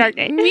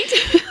patriarchy? Me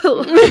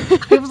too.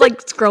 I was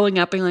like scrolling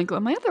up and like,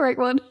 am I on the right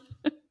one?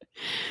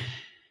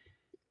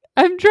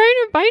 I'm trying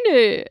to find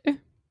it.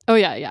 Oh,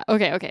 yeah.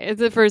 Okay.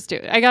 It's the first two.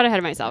 I got ahead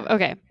of myself.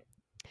 Okay.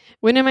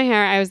 Wind in my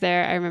hair. I was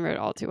there. I remember it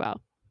all too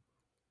well.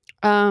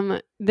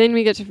 Then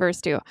we get to verse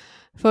 2.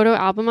 Photo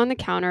album on the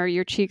counter.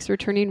 Your cheeks were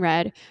turning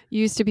red. You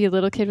used to be a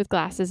little kid with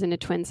glasses in a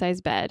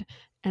twin-size bed.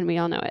 And we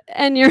all know it.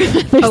 And you're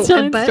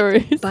telling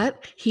stories.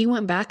 But he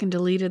went back and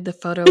deleted the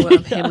photo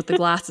of him with the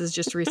glasses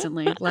just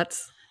recently.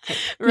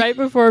 Right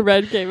before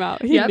Red came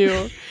out, he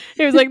knew.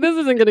 He was like, this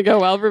isn't going to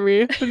go well for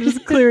me. I'm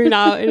just clearing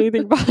out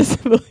anything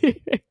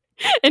possibly.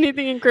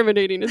 Anything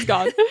incriminating is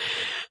gone.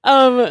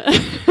 And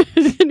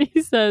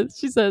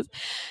she says,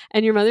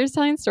 and your mother's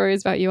telling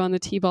stories about you on the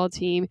t-ball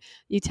team.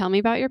 You tell me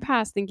about your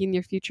past thinking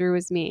your future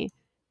was me.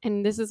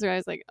 And this is where I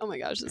was like, oh my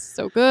gosh, this is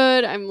so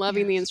good. I'm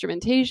loving the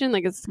instrumentation.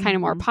 Like, it's kind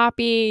of more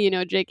poppy.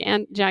 Jack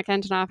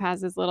Antonoff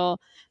has his little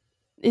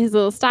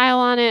style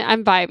on it.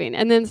 I'm vibing.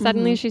 And then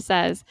suddenly she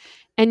says,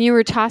 and you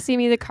were tossing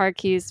me the car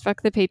keys.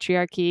 Fuck the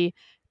patriarchy.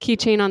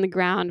 Keychain on the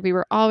ground. We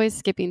were always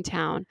skipping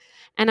town.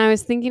 And I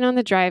was thinking on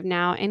the drive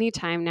now,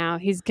 anytime now,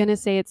 he's going to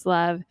say it's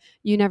love.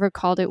 You never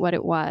called it what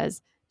it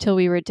was. Till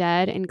we were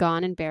dead and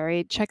gone and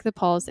buried. Check the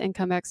pulse and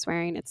come back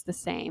swearing it's the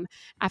same.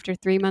 After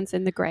 3 months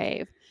in the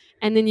grave.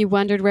 And then you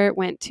wondered where it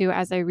went to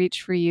as I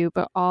reached for you,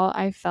 but all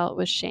I felt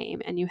was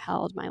shame, and you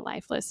held my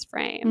lifeless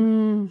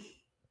frame.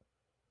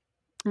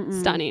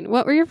 Stunning.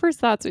 What were your first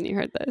thoughts when you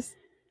heard this?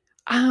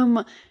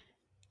 One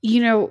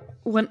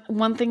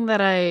thing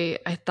that I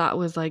thought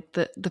was like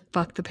the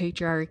fuck the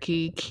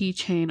patriarchy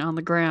keychain on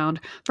the ground.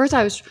 First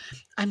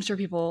I'm sure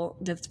people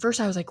did this. First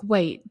I was like,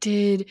 wait,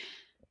 did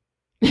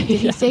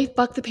he say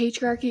fuck the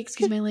patriarchy,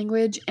 excuse my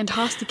language, and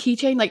toss the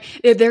keychain? Like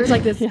there was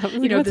like this, this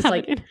happening?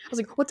 like, I was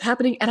like, what's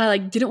happening? And I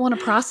like didn't want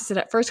to process it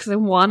at first because I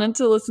wanted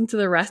to listen to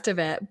the rest of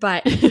it.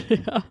 But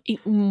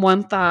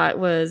one thought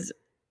was,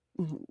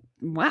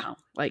 wow,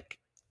 like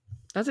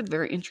that's a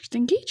very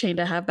interesting keychain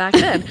to have back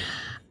then.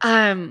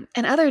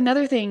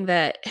 Another thing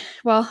that,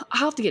 well,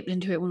 I'll have to get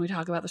into it when we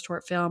talk about the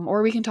short film,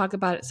 or we can talk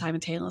about it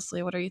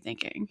simultaneously. What are you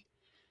thinking?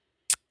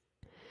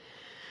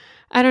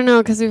 I don't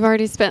know, because we've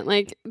already spent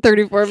like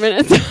 34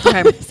 minutes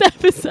on this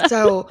episode.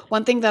 So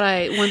one thing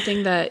that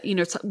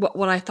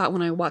what I thought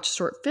when I watched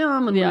short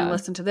film and when I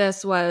listened to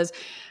this was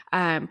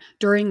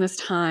during this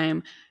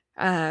time,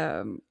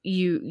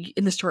 you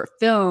in the short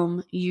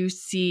film you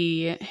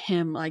see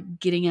him like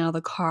getting out of the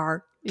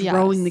car,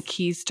 throwing the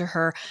keys to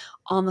her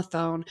on the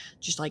phone,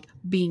 just like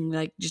being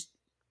like just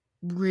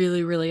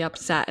really, really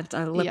upset.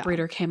 And a lip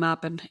reader came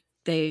up and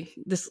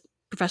this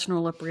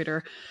professional lip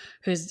reader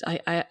who's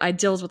I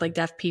deals with like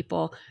deaf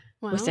people,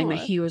 was saying that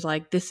he was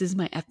like, this is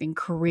my effing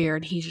career,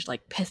 and he's just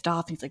like pissed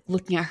off. He's like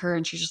looking at her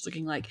and she's just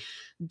looking like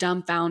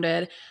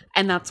dumbfounded.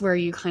 And that's where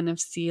you kind of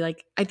see,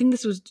 like, I think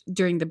this was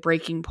during the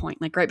breaking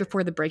point, like right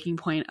before the breaking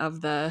point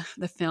of the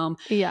film.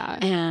 Yeah.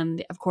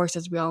 And of course,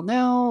 as we all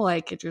know,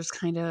 like, it just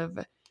kind of,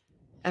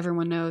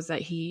 everyone knows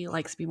that he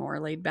likes to be more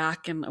laid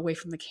back and away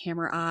from the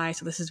camera eye.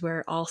 So this is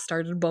where it all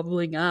started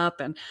bubbling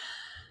up. And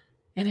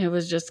it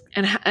was just,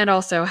 and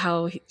also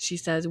how she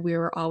says, we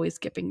were always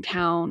skipping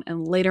town.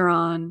 And later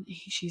on,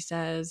 she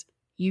says,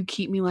 you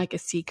keep me like a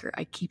secret.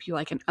 I keep you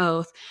like an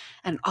oath.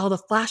 And all the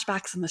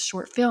flashbacks in the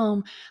short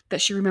film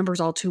that she remembers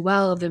all too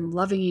well of them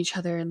loving each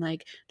other and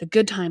like the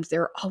good times, they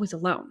were always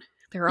alone.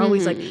 They were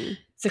always like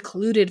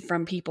secluded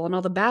from people. And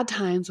all the bad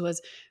times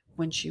was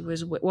when she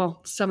was with,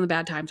 well, some of the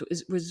bad times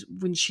was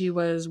when she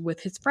was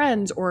with his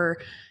friends, or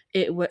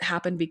it would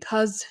happen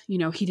because, you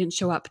know, he didn't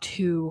show up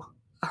to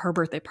her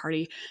birthday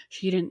party.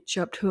 She didn't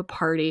show up to a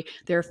party.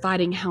 They were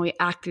fighting how he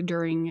acted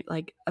during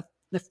like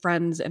the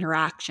friends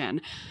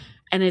interaction.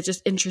 And it's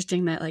just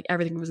interesting that like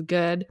everything was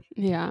good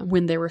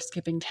when they were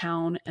skipping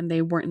town and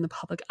they weren't in the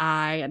public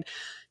eye. And,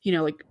 you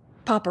know, like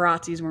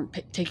paparazzis weren't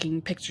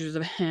taking pictures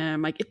of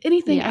him. Like, if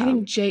anything, I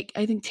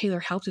think Taylor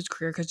helped his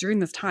career, because during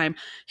this time,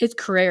 his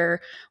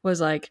career was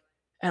like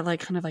at like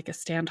kind of like a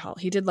standhalt.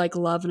 He did like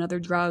Love and Other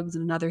Drugs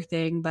and Another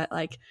Thing, but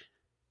like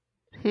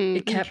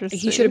it kept,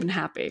 he should have been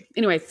happy.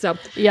 Anyway, so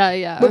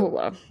blah, blah,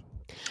 blah.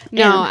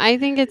 No, I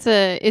think it's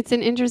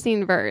an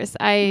interesting verse.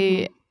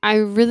 I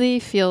really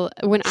feel,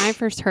 when I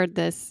first heard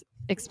this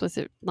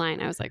explicit line,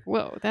 I was like,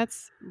 whoa,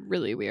 that's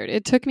really weird.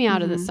 It took me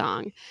out of the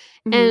song.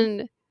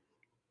 And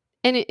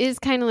it is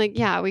kind of like,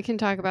 we can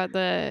talk about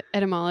the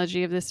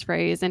etymology of this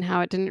phrase and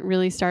how it didn't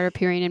really start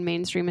appearing in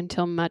mainstream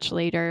until much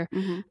later.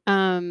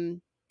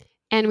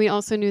 And we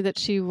also knew that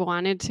she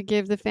wanted to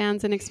give the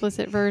fans an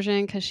explicit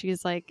version because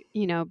she's like,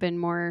 you know, been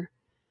more,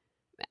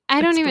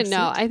 I don't even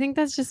know. I think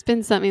that's just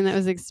been something that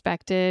was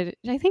expected.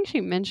 I think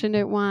she mentioned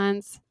it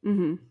once.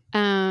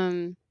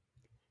 I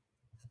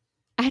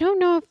don't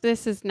know if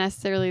this is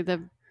necessarily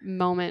the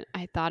moment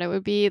I thought it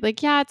would be.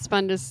 Like, it's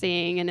fun to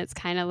sing and it's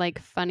kind of like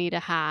funny to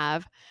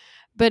have,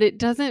 but it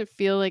doesn't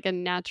feel like a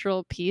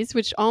natural piece,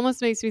 which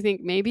almost makes me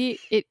think maybe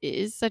it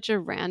is such a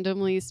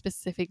randomly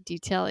specific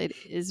detail. It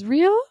is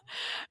real.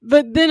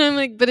 But then I'm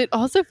like, but it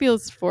also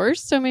feels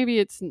forced. So maybe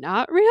it's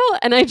not real.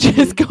 And I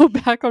just go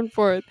back and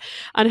forth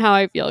on how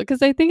I feel,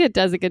 because I think it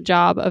does a good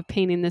job of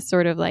painting this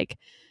sort of like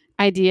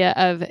idea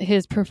of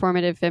his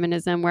performative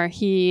feminism, where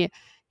he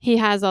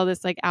has all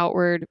this like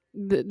outward,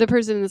 the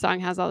person in the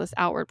song has all this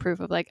outward proof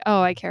of like,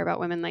 oh, I care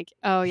about women. Like,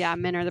 oh yeah,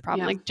 men are the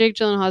problem. Like Jake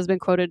Gyllenhaal has been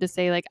quoted to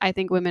say like, I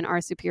think women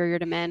are superior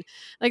to men.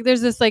 Like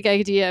there's this like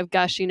idea of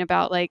gushing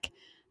about like,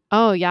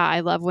 oh yeah, I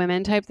love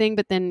women type thing.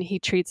 But then he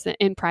treats them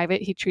in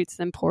private, he treats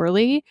them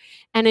poorly.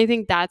 And I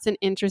think that's an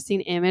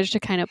interesting image to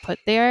kind of put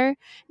there.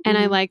 And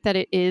I like that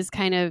it is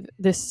kind of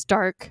this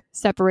stark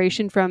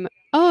separation from,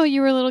 oh,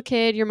 you were a little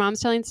kid, your mom's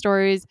telling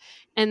stories.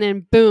 And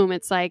then boom,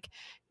 it's like,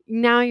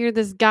 now you're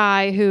this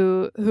guy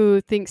who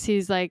thinks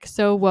he's like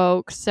so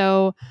woke,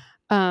 so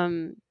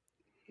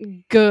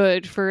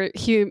good for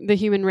the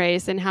human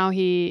race, and how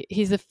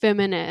he's a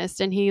feminist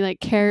and he like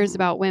cares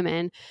about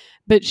women,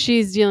 but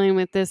she's dealing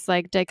with this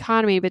like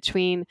dichotomy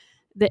between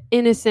the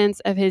innocence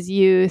of his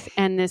youth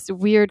and this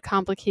weird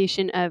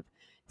complication of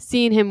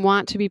seeing him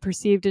want to be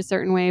perceived a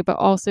certain way, but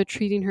also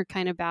treating her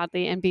kind of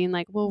badly and being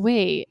like, well,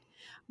 wait,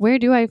 where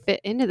do I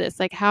fit into this?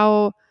 Like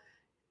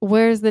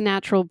where's the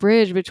natural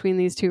bridge between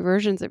these two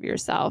versions of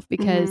yourself?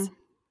 Because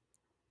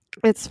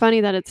it's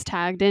funny that it's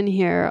tagged in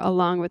here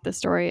along with the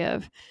story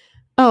of,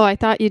 oh, I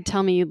thought you'd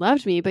tell me you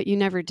loved me, but you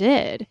never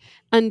did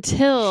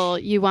until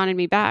you wanted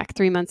me back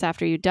 3 months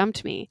after you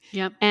dumped me.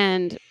 Yep.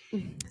 And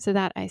so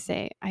that I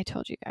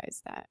told you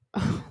guys that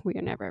we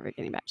are never ever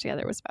getting back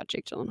together was about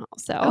Jake Gyllenhaal.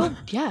 So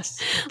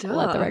yes,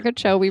 let the record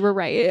show we were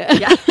right.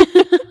 Yeah.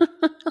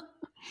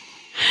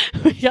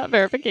 We got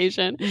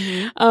verification.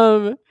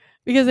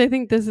 Because I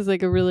think this is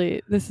like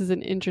this is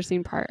an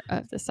interesting part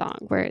of the song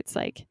where it's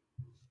like,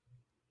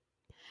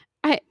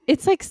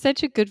 it's like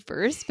such a good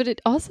verse, but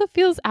it also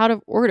feels out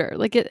of order.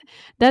 Like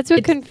that's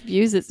what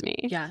confuses me.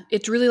 Yeah.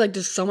 It's really like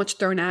just so much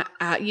thrown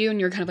at you, and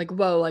you're kind of like,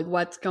 whoa, like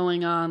what's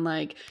going on?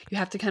 Like you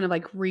have to kind of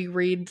like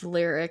reread the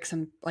lyrics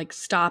and like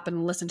stop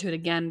and listen to it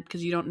again,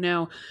 because you don't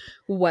know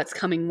what's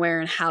coming where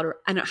and how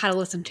to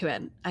listen to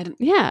it. I'm not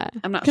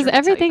sure. Because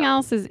everything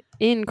else is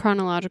in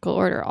chronological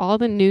order. All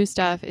the new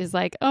stuff is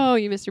like, oh,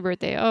 you missed your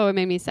birthday. Oh, it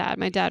made me sad.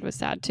 My dad was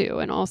sad too.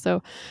 And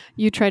also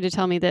you tried to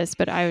tell me this,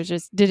 but I was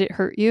just, did it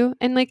hurt you?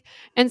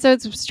 And so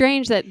it's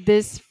strange that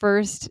this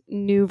first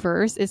new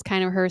verse is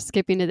kind of her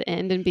skipping to the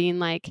end and being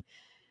like,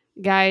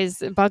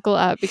 guys, buckle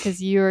up,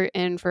 because you're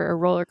in for a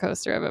roller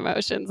coaster of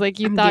emotions. Like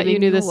you thought you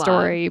knew the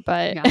story,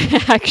 but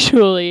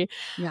actually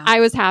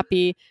I was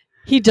happy.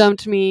 He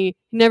dumped me,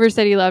 never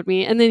said he loved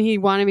me, and then he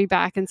wanted me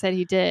back and said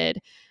he did.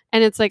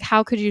 And it's like,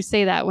 how could you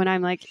say that when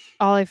I'm like,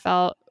 all I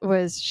felt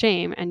was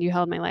shame and you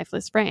held my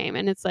lifeless frame?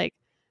 And it's like,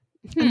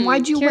 and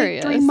why'd you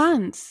wait 3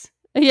 months?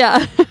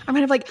 Yeah. I'm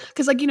kind of like,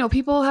 because like,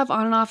 people have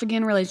on and off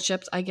again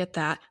relationships. I get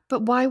that.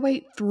 But why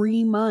wait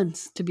 3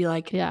 months to be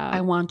like, Yeah.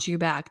 I want you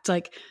back? It's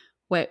like,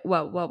 wait,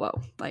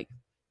 whoa. Like,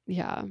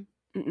 Yeah.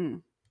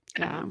 mm-mm.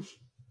 Yeah.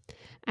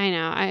 I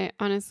know. I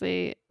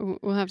honestly,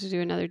 we'll have to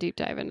do another deep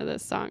dive into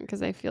this song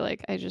because I feel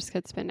like I just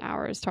could spend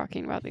hours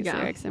talking about these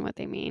lyrics and what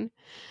they mean.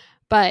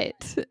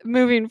 But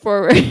moving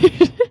forward,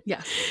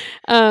 Yes.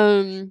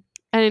 And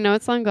I know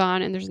it's long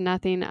gone and there's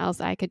nothing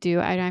else I could do.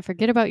 I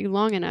forget about you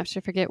long enough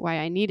to forget why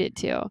I needed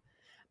to.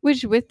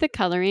 Which with the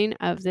coloring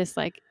of this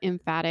like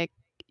emphatic,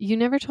 you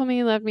never told me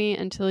you loved me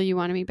until you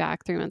wanted me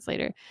back 3 months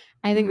later.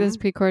 I think this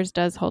pre-chorus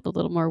does hold a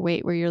little more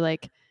weight where you're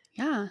like,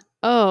 yeah,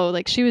 oh,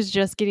 like she was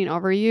just getting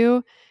over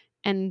you.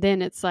 And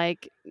then it's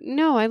like,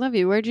 no, I love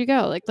you. Where'd you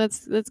go? Like,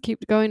 let's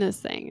keep going this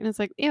thing. And it's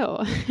like, ew.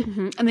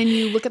 And then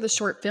you look at the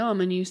short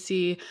film and you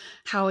see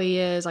how he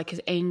is, like his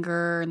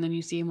anger. And then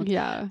you see him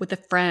with the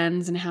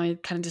friends and how he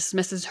kind of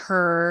dismisses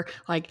her.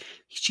 Like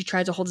she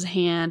tries to hold his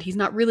hand. He's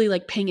not really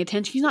like paying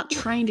attention. He's not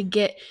trying to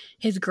get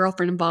his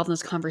girlfriend involved in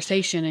this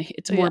conversation.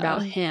 It's more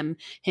about him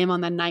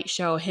on that night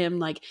show, him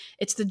like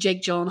it's the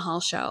Jake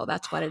Gyllenhaal show.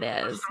 That's what it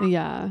is.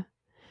 Yeah.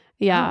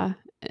 Yeah.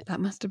 Oh,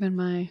 that must have been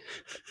my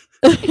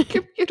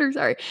computer.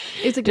 Sorry.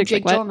 It's like the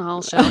Jake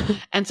Gyllenhaal show.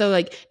 And so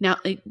like now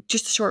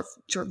just a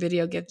short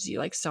video gives you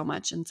like so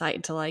much insight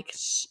into like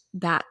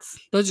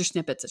those are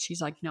snippets that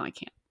she's like, no, I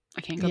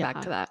can't go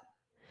back to that.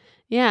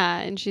 Yeah.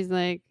 And she's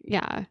like,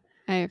 yeah,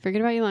 I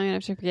forget about you long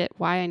enough to forget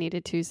why I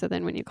needed to. So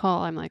then when you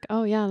call, I'm like,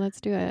 oh yeah,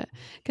 let's do it.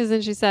 Because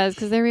then she says,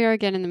 because there we are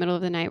again in the middle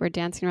of the night. We're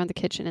dancing around the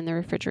kitchen in the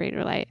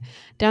refrigerator light.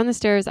 Down the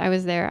stairs, I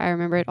was there. I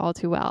remember it all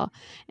too well.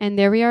 And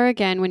there we are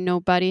again when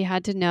nobody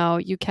had to know.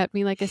 You kept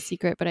me like a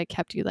secret, but I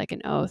kept you like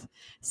an oath.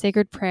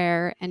 Sacred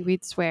prayer, and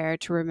we'd swear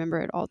to remember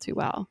it all too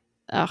well.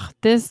 Ugh,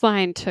 this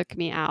line took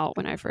me out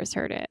when I first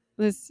heard it.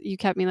 You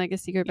kept me like a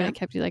secret, but I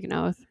kept you like an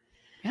oath.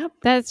 Yep.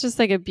 That's just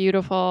like a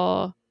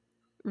beautiful,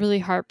 really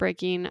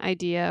heartbreaking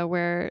idea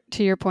where,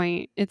 to your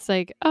point, it's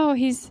like, oh,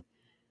 he's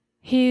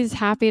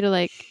happy to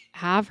like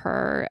have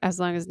her as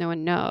long as no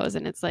one knows,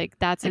 and it's like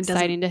that's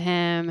exciting to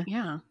him.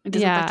 Yeah, it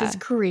doesn't affect his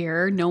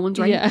career. No one's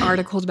writing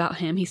articles about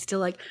him. He's still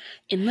like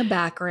in the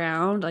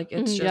background. Like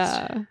it's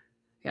just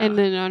yeah. And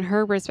then on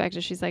her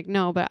perspective, she's like,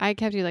 no, but I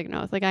kept you like an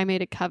oath. Like I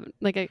made a covenant,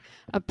 like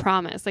a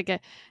promise, like a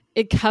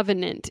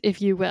covenant,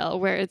 if you will,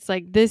 where it's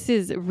like, this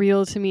is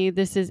real to me.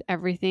 This is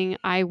everything.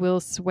 I will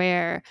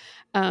swear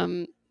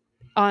on,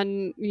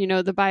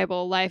 the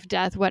Bible, life,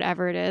 death,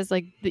 whatever it is,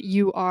 like that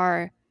you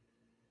are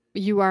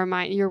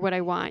mine. You're what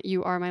I want.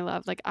 You are my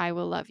love. Like I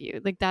will love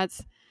you. Like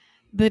that's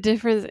the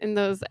difference in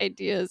those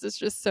ideas is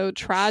just so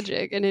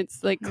tragic. And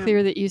it's like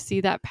clear that you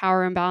see that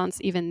power imbalance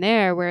even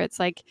there, where it's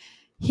like,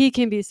 he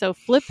can be so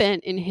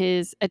flippant in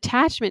his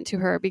attachment to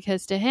her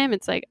because to him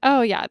it's like,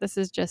 oh yeah, this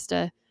is just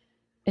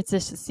it's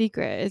just a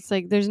secret. It's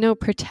like there's no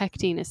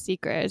protecting a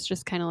secret. It's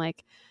just kind of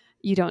like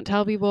you don't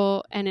tell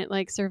people and it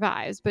like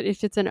survives. But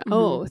if it's an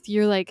oath,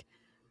 you're like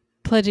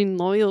pledging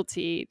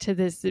loyalty to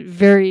this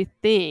very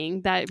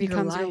thing that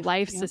becomes your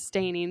life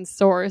sustaining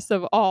source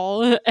of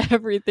all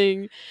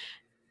everything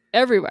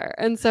everywhere.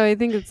 And so I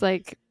think it's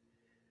like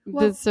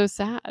that's so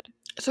sad.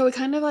 So it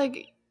kind of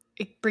like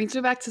it brings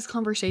me back to this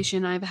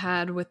conversation I've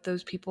had with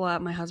those people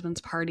at my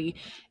husband's party.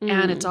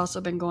 And it's also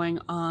been going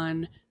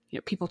on,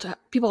 people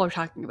are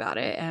talking about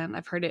it, and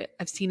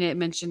I've seen it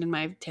mentioned in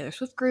my Taylor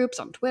Swift groups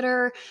on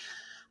Twitter.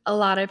 A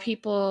lot of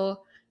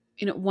people,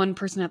 one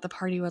person at the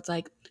party was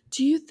like,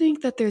 do you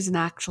think that there's an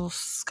actual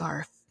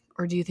scarf,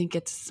 or do you think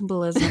it's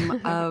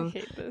symbolism of I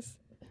hate this.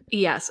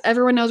 Yes,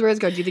 everyone knows where it's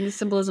going. Do you think it's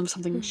symbolism of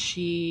something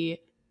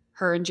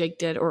her and Jake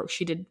did, or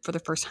she did for the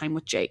first time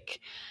with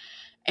Jake?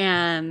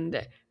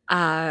 And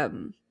I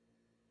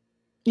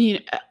do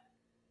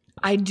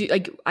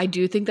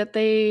think that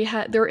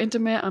they're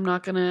intimate. I'm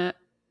not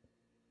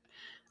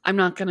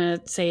gonna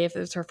say if it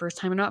was her first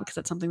time or not, because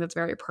that's something that's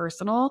very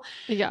personal.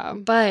 Yeah.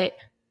 But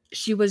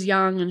she was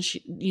young, and she,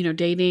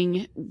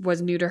 dating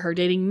was new to her.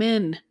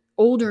 Dating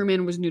older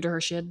men was new to her.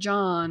 She had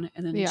John,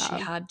 and then she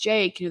had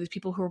Jake. These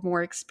people who were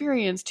more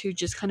experienced, who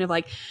just kind of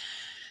like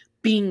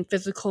being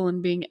physical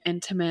and being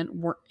intimate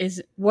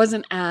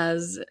wasn't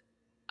as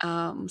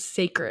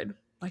sacred,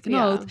 like an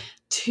oath,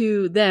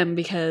 to them,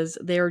 because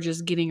they were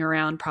just getting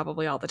around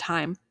probably all the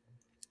time.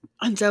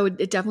 And so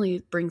it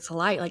definitely brings to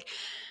light like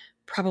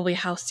probably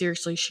how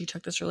seriously she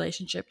took this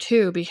relationship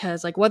too,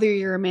 because like whether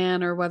you're a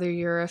man or whether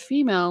you're a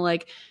female,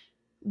 like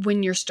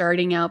when you're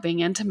starting out being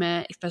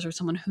intimate, especially with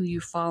someone who you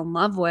fall in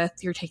love with,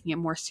 you're taking it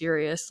more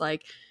serious,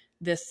 like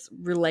this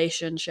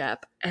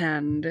relationship.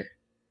 And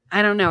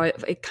I don't know,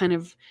 it kind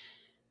of,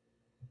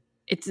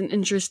 it's an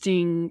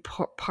interesting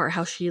part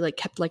how she like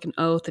kept like an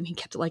oath and he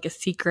kept it like a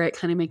secret.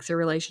 Kind of makes their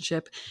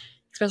relationship,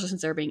 especially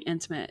since they're being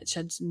intimate, it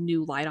sheds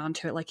new light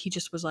onto it. Like he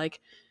just was like,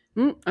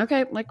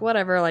 okay, like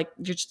whatever, like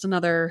you're just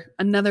another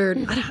I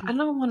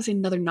don't want to say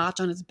another notch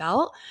on his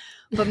belt,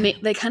 but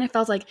they kind of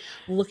felt like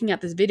looking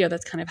at this video,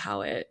 that's kind of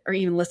how it, or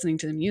even listening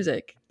to the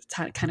music, it's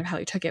kind of how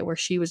he took it, where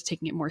she was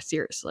taking it more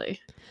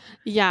seriously.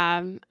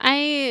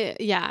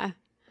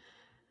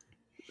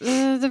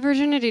 The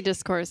virginity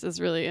discourse is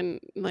really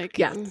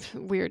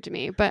weird to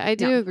me, but I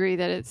do agree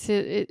that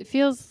it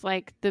feels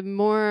like the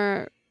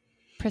more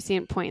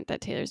prescient point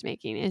that Taylor's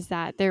making is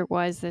that there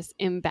was this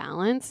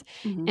imbalance,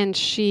 and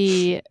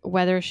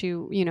whether she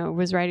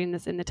was writing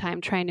this in the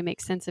time trying to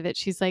make sense of it,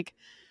 she's like,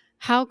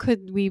 how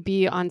could we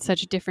be on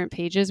such different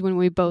pages when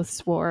we both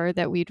swore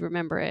that we'd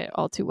remember it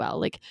all too well?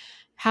 Like,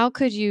 how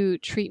could you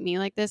treat me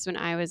like this when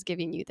I was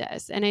giving you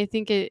this? And I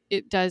think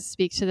it does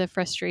speak to the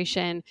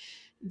frustration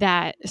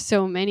that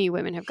so many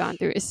women have gone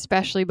through,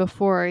 especially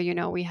before,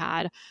 we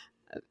had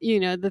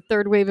the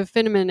third wave of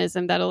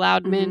feminism that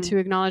allowed men to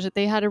acknowledge that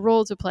they had a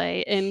role to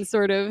play in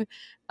sort of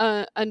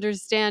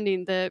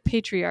understanding the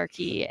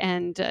patriarchy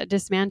and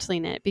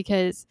dismantling it.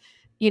 Because,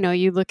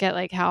 you look at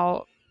like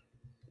how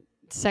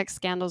sex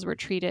scandals were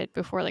treated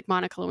before, like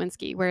Monica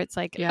Lewinsky, where it's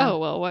like, oh,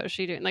 well, what is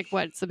she doing? Like,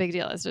 what's the big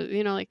deal? It's just,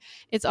 like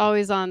it's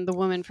always on the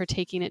woman for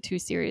taking it too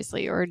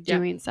seriously or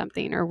doing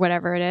something or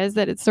whatever it is,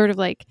 that it's sort of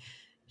like,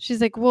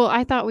 she's like, well,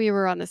 I thought we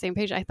were on the same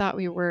page. I thought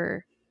we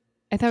were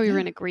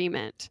in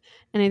agreement.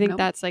 And I think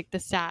that's like the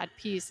sad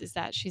piece, is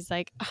that she's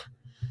like,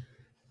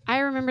 I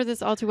remember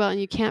this all too well. And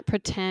you can't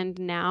pretend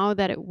now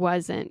that it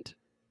wasn't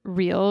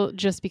real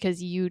just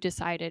because you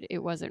decided it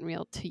wasn't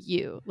real to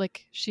you.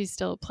 Like, she's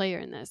still a player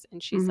in this.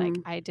 And she's like,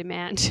 I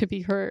demand to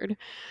be heard.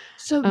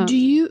 So do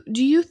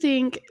you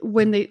think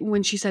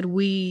when she said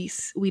we'd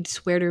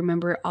swear to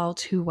remember it all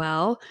too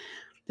well,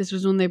 this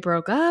was when they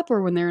broke up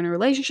or when they're in a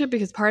relationship?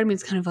 Because part of me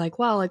is kind of like,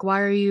 wow, like, why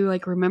are you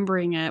like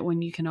remembering it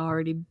when you can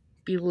already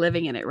be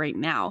living in it right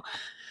now?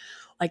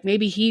 Like,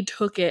 maybe he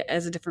took it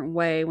as a different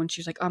way when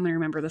she's like, oh, I'm gonna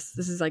remember this.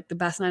 This is like the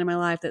best night of my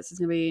life. I'm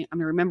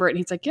gonna remember it. And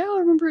he's like, yeah, I'll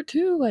remember it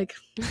too. Like,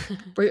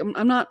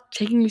 I'm not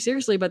taking you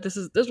seriously, but this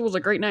was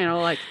a great night.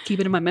 I'll like keep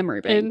it in my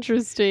memory bank.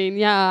 Interesting.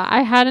 Yeah,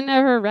 I hadn't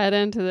ever read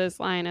into this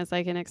line as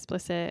like an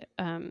explicit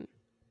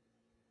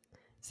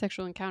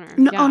sexual encounter.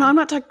 No, I'm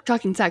not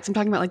talking sex. I'm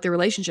talking about like the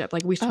relationship.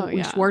 Like we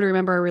swore to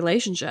remember our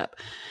relationship.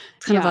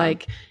 It's kind of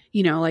like,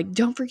 like,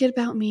 don't forget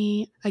about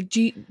me. Like,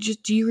 do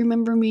you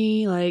remember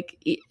me? Like,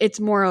 it's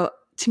more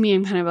to me.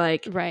 I'm kind of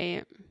like,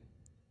 right.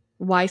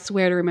 Why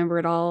swear to remember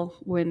it all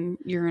when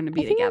you're going to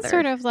be together? It's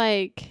sort of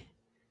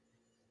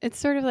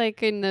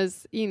like in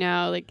those,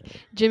 like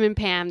Jim and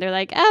Pam. They're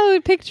like,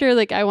 oh, picture,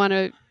 like I want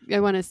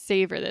to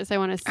savor this. I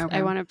want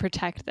to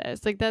protect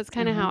this. Like, that's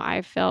kind of how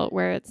I felt,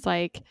 where it's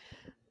like,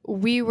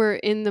 we were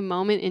in the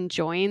moment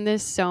enjoying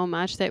this so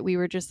much that we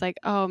were just like,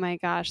 oh my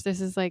gosh,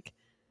 this is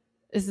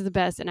the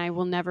best, and I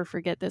will never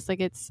forget this. Like,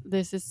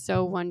 this is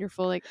so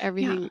wonderful. Like,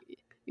 everything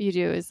you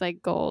do is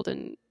like gold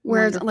and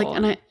whereas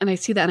wonderful. Like, and I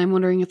see that, and I'm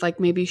wondering if like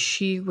maybe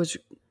she was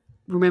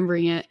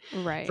remembering it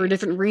for a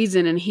different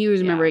reason, and he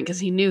was remembering because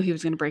he knew he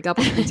was going to break up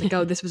with her. It's like,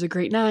 oh, this was a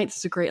great night. This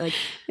is a great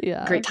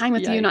great time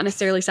with you. Not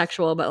necessarily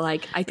sexual, but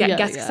like I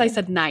guess because I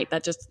said night,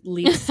 that just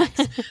leaves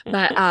sex.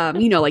 But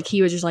like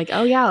he was just like,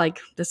 oh yeah, like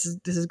this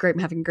is great.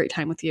 I'm having a great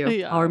time with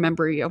you. I'll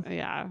remember you.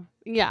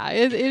 Yeah.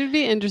 It'd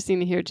be interesting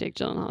to hear Jake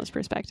Gyllenhaal's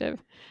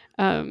perspective,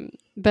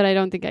 but I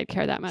don't think I'd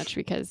care that much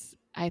because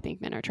I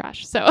think men are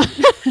trash. So,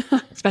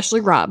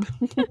 especially Rob.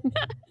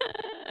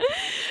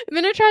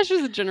 Men are trash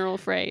is a general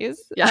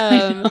phrase.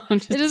 Yeah,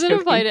 it doesn't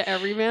apply to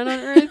every man on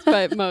earth,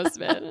 but most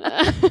men.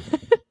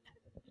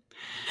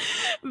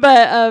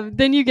 But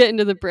then you get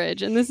into the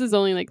bridge, and this is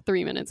only like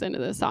 3 minutes into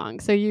the song,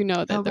 so you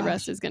know that the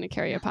rest is going to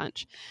carry a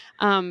punch.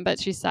 But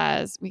she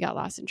says, we got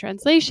lost in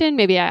translation.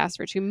 Maybe I asked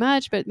for too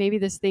much, but maybe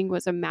this thing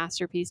was a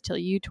masterpiece till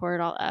you tore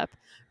it all up.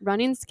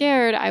 Running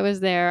scared, I was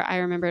there. I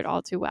remember it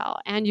all too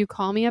well. And you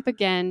call me up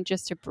again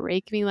just to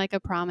break me like a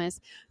promise.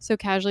 So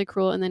casually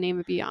cruel in the name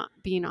of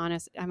being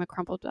honest. I'm a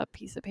crumpled up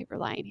piece of paper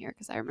lying here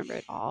because I remember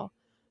it all.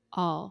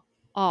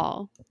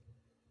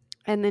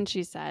 And then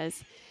she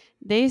says,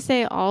 they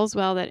say all's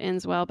well that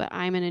ends well, but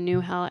I'm in a new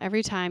hell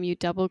every time you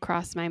double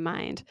cross my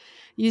mind.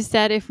 You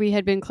said if we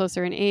had been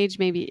closer in age,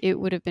 maybe it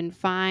would have been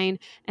fine,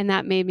 and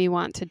that made me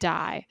want to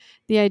die.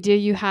 The idea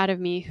you had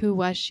of me, who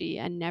was she?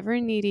 A never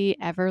needy,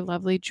 ever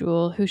lovely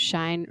jewel whose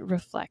shine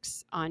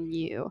reflects on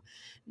you.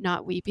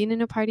 Not weeping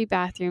in a party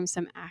bathroom,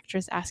 some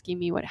actress asking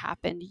me what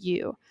happened.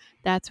 You.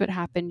 That's what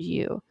happened.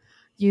 You.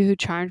 You who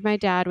charmed my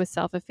dad with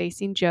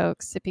self-effacing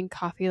jokes, sipping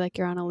coffee like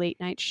you're on a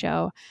late-night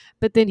show.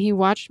 But then he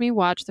watched me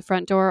watch the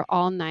front door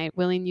all night,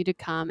 willing you to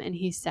come, and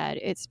he said,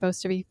 it's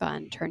supposed to be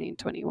fun turning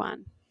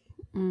 21.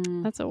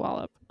 That's a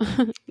wallop.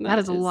 that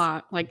is a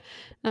lot. Like,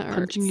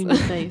 punching you in the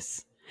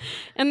face.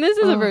 And this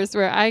is a verse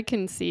where I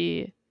can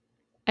see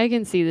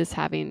this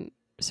having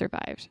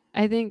survived.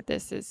 I think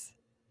this was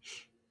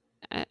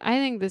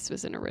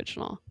an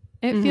original.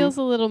 It feels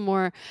a little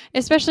more,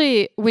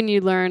 especially when you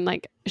learn,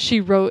 like,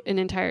 she wrote you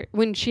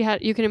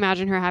can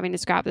imagine her having to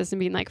scrap this and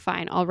being like,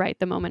 fine, I'll write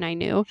the moment I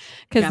knew.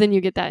 Because then you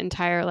get that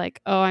entire,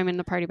 like, oh, I'm in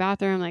the party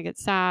bathroom. Like,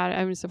 it's sad.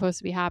 I'm supposed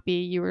to be happy.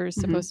 You were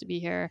supposed to be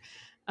here.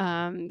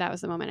 That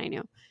was the moment I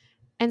knew.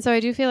 And so I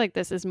do feel like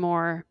this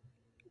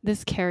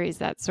carries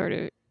that sort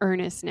of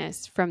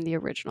earnestness from the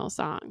original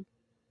song.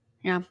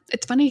 Yeah.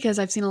 It's funny because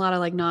I've seen a lot of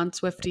like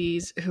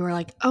non-Swifties who are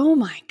like, oh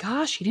my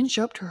gosh, she didn't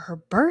show up to her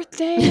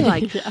birthday.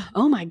 Like, Yeah.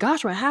 oh my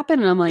gosh, what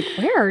happened? And I'm like,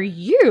 where are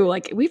you?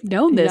 Like, we've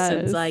known this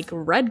since Yes. like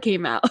Red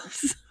came out.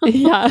 So,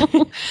 Yeah.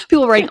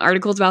 people writing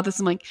articles about this.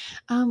 I'm like,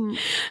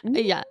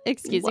 Yeah,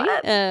 excuse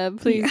What? me.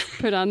 Please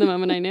put on the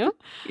moment I knew.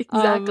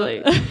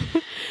 exactly.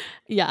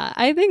 Yeah,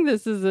 I think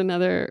this is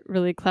another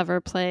really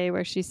clever play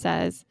where she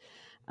says,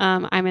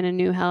 I'm in a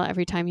new hell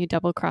every time you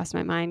double cross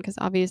my mind. Because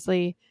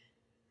obviously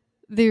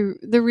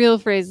the real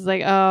phrase is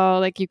like, oh,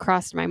 like you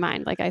crossed my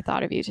mind. Like I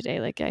thought of you today.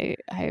 Like I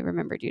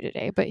remembered you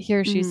today. But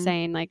here she's Mhm.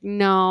 saying like,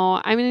 no,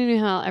 I'm in a new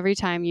hell every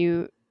time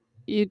you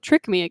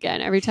trick me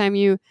again. Every time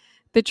you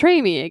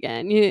betray me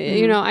again. You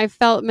Mhm. know, I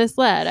felt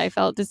misled. I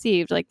felt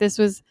deceived. Like this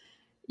was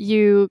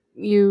you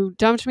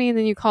dumped me and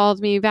then you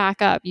called me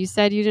back up. You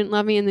said you didn't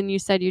love me and then you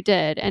said you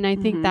did. And I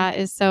think Mhm. that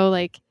is so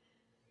like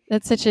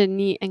that's such a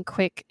neat and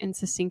quick and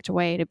succinct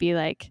way to be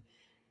like,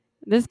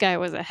 this guy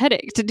was a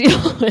headache to deal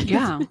with.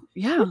 Yeah.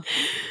 Yeah.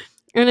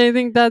 And I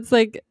think that's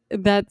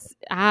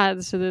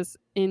adds to this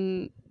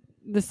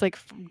like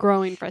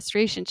growing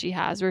frustration she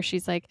has where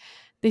she's like,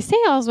 they say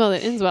all's well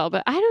that ends well,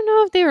 but I don't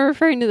know if they were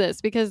referring to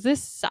this because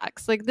this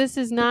sucks. Like this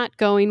is not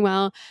going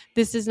well.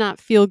 This does not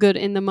feel good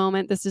in the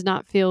moment. This does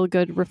not feel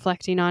good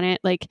reflecting on it.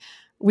 Like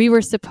we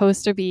were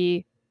supposed to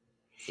be,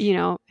 you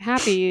know,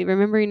 happy,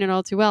 remembering it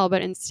all too well,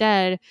 but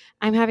instead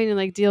I'm having to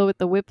like deal with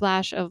the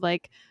whiplash of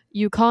like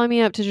you calling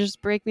me up to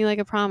just break me like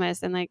a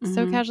promise and like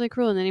so Mhm. casually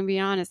cruel and then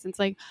being honest. It's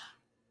like,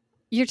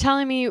 you're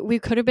telling me we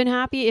could have been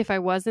happy if I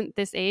wasn't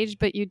this age,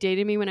 but you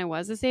dated me when I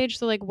was this age.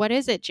 So like, what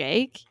is it,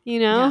 Jake?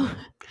 You know? Yeah.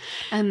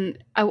 And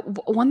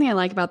one thing I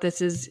like about this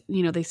is,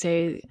 you know, they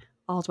say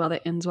all's well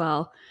that ends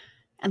well.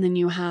 And then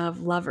you have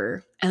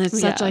Lover. And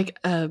it's such Yeah. like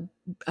a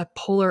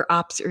polar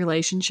opposite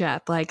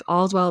relationship. Like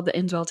all's well that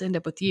ends well to end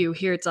up with you.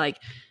 Here it's like,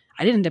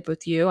 I didn't end up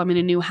with you. I'm in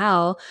a new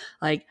hell.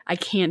 Like I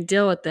can't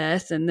deal with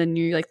this. And then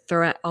you like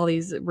throw out all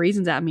these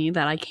reasons at me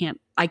that I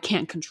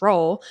can't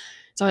control.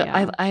 So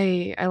Yeah.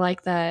 I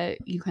like that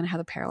you kind of have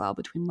a parallel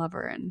between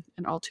Lover and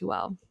All Too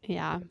Well.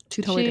 Yeah.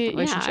 Two totally different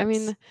relationships. Yeah, I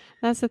mean,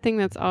 that's the thing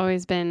that's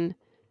always been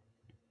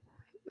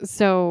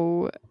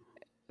so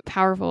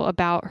powerful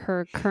about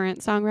her current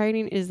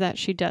songwriting is that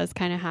she does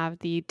kind of have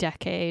the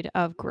decade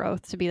of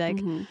growth to be like,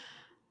 Mhm.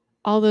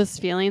 all those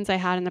feelings I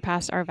had in the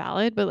past are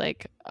valid, but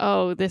like,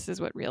 oh, this is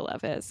what real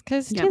love is.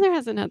 Because Yeah. Taylor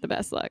hasn't had the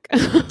best luck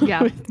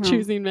Yeah, with no.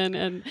 choosing men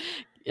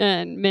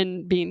and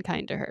men being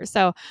kind to her.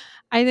 So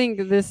I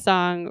think this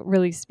song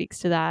really speaks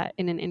to that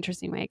in an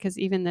interesting way. Because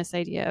even this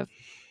idea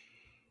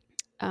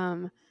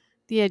of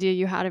the idea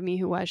you had of me,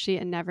 who was she,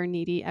 a never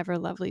needy, ever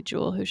lovely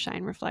jewel whose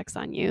shine reflects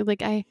on you. Like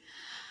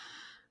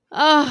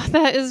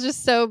that is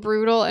just so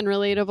brutal and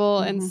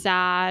relatable and Mhm.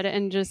 sad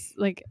and just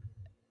like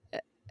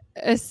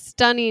a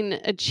stunning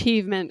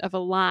achievement of a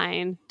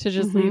line to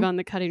just leave Mhm. on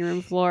the cutting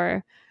room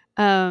floor.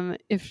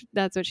 If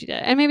that's what she did.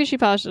 And maybe she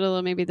polished it a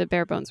little, maybe the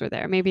bare bones were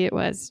there. Maybe it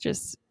was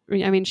just,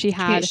 I mean, she Made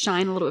had it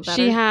shine a little bit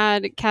better. she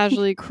had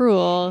Casually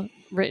Cruel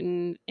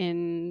written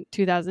in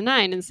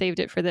 2009 and saved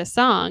it for this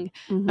song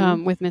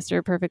Mhm. with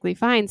Mr. Perfectly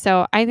Fine.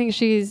 So I think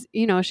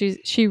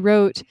she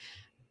wrote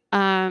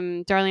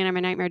Darling, I'm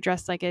a Nightmare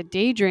Dressed Like a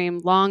Daydream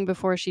long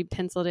before she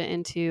penciled it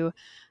into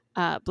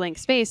Blank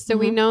Space. So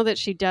we Mhm. know that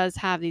she does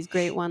have these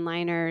great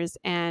one-liners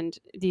and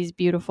these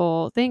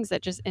beautiful things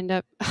that just end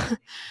up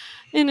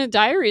in a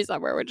diary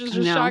somewhere, which is I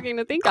just know. shocking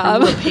to think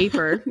Crumble of. of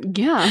paper.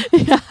 Yeah.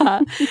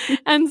 Yeah.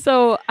 And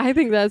so I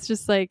think that's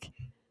just like,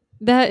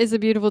 that is a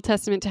beautiful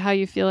testament to how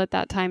you feel at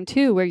that time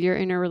too, where you're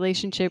in a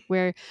relationship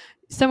where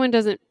someone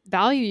doesn't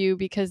value you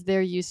because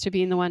they're used to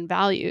being the one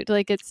valued.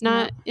 Like it's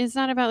not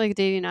about like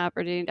dating up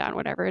or dating down,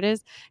 whatever it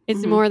is.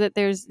 It's Mhm. more that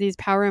there's these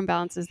power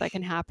imbalances that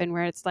can happen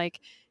where it's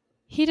like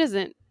he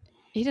doesn't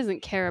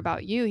care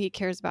about you. He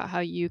cares about how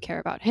you care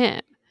about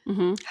him.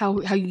 Mhm.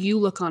 How you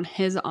look on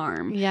his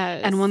arm.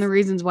 Yes. And one of the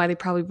reasons why they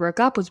probably broke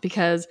up was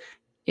because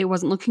it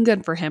wasn't looking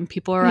good for him.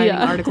 People are writing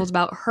articles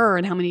about her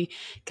and how many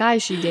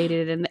guys she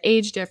dated and the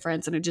age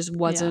difference, and it just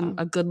wasn't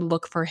a good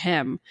look for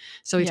him.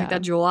 So he took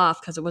that jewel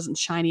off because it wasn't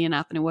shiny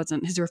enough and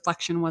his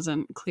reflection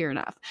wasn't clear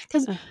enough.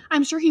 Because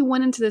I'm sure he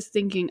went into this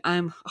thinking,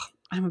 I'm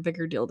a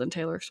bigger deal than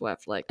Taylor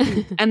Swift. Like,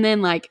 and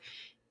then like,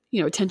 you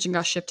know, attention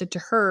got shifted to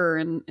her,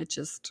 and it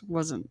just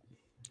wasn't.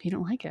 He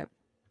didn't like it.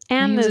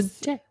 And he was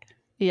this, a dick.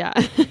 Yeah.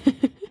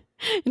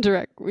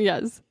 Direct.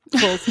 Yes.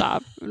 Full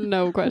stop.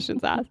 No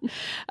questions asked.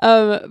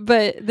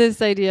 But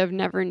this idea of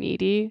never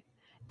needy,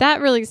 that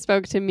really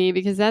spoke to me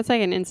because that's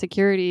like an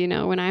insecurity, you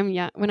know, when I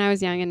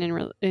was young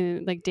and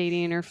in like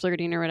dating or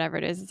flirting or whatever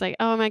it is, it's like,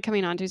 oh, am I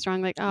coming on too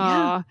strong? Like,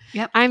 oh,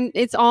 Yep.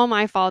 it's all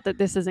my fault that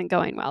this isn't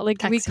going well. Like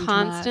Texting we too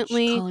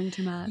constantly, much, calling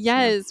too much.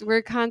 yes,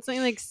 we're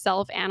constantly like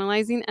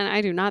self-analyzing. And I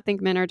do not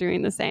think men are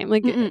doing the same.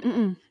 Like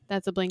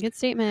that's a blanket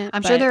statement.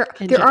 I'm sure there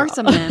are general.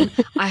 some men.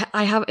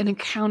 I have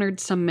encountered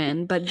some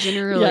men, but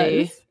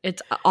generally Yes.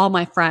 it's all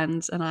my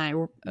friends and I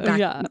were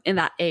back in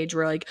that age.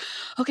 We're like,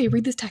 okay,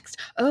 read this text.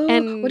 Oh,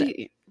 And what do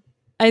you?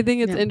 I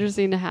think it's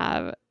interesting to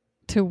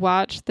to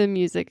watch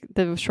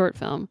the short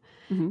film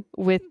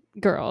with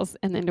girls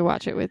and then to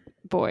watch it with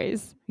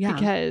boys. Yeah.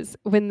 Because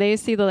when they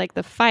see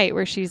the fight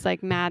where she's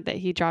like mad that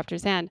he dropped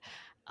his hand,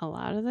 a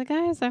lot of the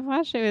guys I've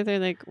watched it with are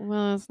like,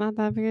 well, it's not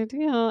that big a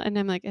deal. And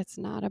I'm like, it's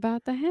not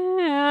about the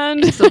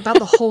hand. It's about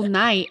the whole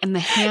night. And the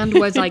hand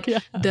was like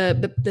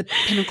the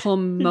pinnacle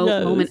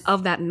moment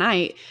of that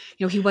night.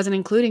 You know, he wasn't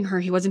including her.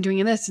 He wasn't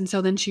doing this. And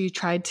so then she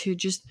tried to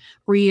just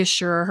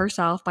reassure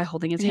herself by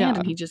holding his hand.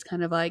 And he just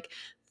kind of like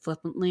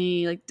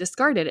flippantly like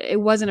discarded it. It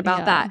wasn't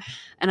about that.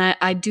 And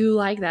I do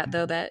like that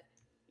though, that,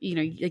 you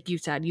know, like you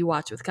said, you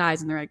watch with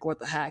guys and they're like, what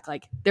the heck?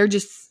 Like they're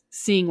just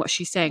seeing what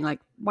she's saying.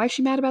 Like, why is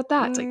she mad about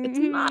that? It's like, it's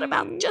not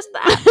about just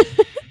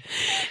that.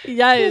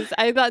 Yes.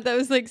 I thought that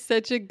was like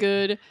such a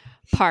good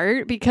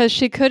part because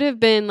she could have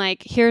been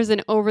like, here's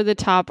an over the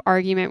top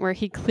argument where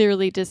he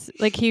clearly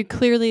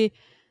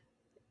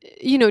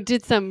you know,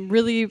 did some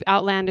really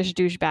outlandish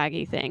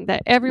douchebaggy thing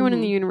that everyone in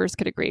the universe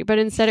could agree. But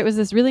instead it was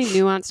this really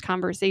nuanced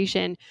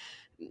conversation.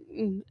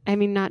 I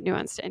mean, not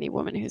nuanced to any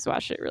woman who's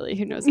watched it really,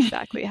 who knows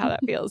exactly how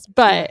that feels.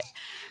 But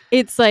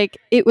it's like,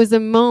 it was a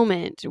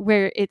moment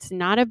where it's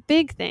not a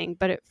big thing,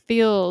 but it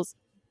feels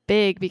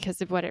big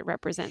because of what it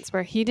represents,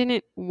 where he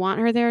didn't want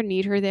her there,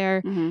 need her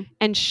there.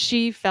 And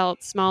she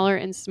felt smaller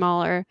and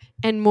smaller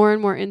and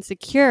more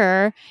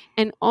insecure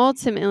and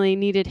ultimately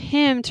needed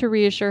him to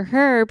reassure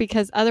her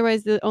because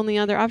otherwise the only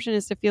other option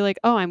is to feel like,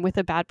 oh, I'm with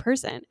a bad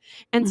person.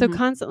 And so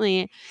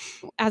constantly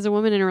as a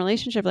woman in a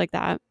relationship like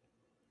that,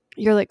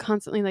 you're like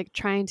constantly like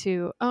trying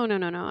to, oh,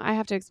 no, I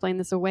have to explain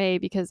this away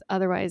because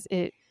otherwise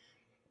it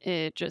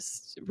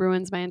just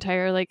ruins my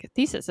entire like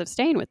thesis of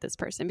staying with this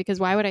person,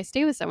 because why would I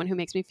stay with someone who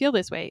makes me feel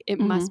this way? It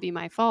must be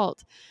my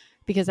fault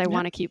because I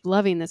want to keep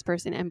loving this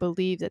person and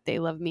believe that they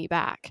love me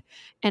back.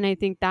 And I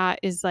think that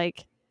is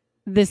like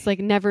this like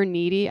never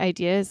needy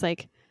idea is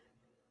like,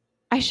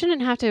 I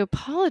shouldn't have to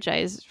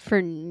apologize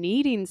for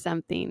needing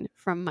something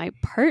from my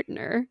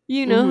partner,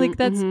 you know, like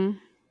that's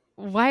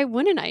why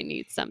wouldn't I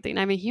need something?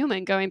 I'm a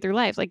human going through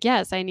life. Like,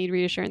 yes, I need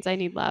reassurance. I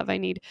need love. I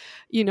need,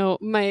 you know,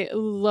 my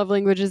love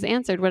language is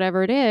answered,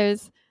 whatever it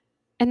is.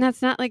 And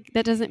that's not like,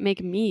 that doesn't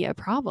make me a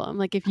problem.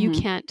 Like if you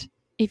can't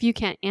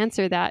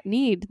answer that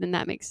need, then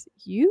that makes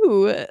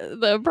you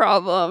the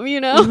problem, you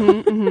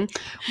know?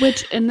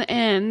 Which in the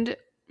end,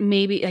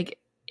 maybe like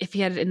if he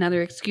had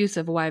another excuse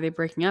of why they're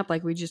breaking up,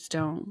 like we're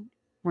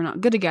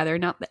not good together,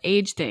 not the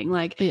age thing.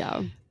 Like,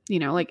 you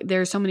know, like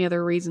there's so many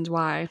other reasons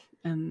why.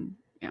 And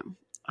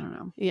I don't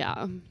know.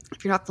 Yeah.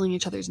 If you're not filling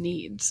each other's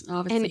needs,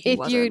 obviously.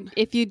 And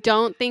if you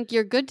don't think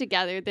you're good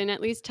together, then at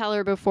least tell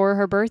her before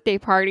her birthday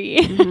party.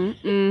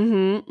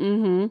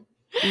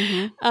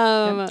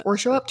 Or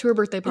show up to her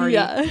birthday party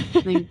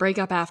and then break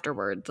up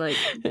afterwards. Like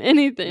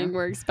anything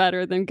works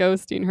better than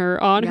ghosting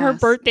her on her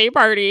birthday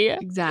party.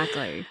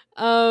 Exactly.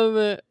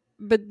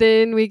 But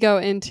then we go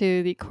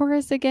into the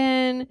chorus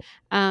again.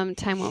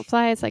 Time won't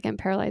fly. It's like I'm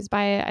paralyzed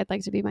by it. I'd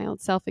like to be my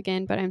old self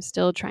again, but I'm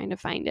still trying to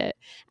find it.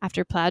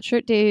 After plaid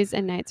shirt days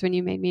and nights when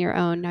you made me your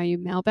own, now you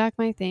mail back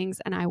my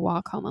things and I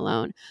walk home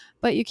alone.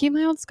 But you keep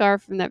my old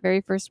scarf from that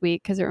very first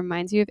week because it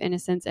reminds you of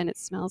innocence and it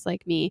smells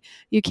like me.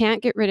 You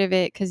can't get rid of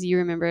it because you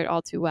remember it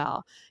all too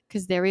well.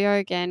 Because there we are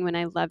again when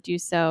I loved you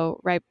so,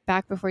 right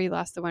back before you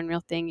lost the one real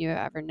thing you have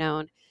ever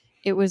known.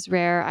 It was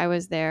rare. I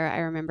was there. I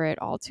remember it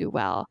all too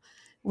well.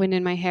 Wind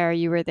in my hair,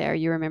 you were there,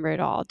 you remember it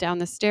all. Down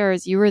the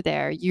stairs, you were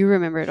there, you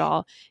remember it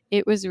all.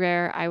 It was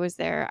rare, I was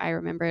there, I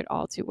remember it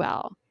all too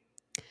well.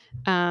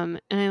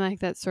 And I like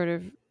that sort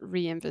of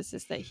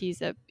re-emphasis that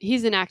he's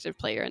an active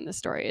player in the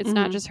story. It's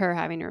not just her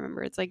having to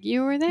remember. It's like,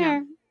 you were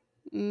there.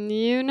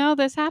 You know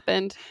this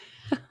happened.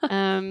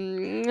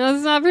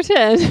 Let's not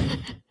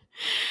pretend.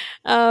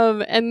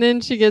 And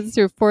then she gets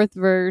to a fourth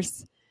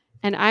verse.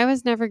 And I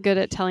was never good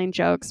at telling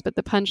jokes, but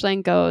the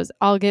punchline goes,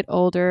 I'll get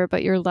older,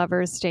 but your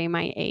lovers stay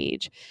my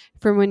age.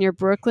 From when your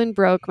Brooklyn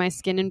broke my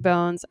skin and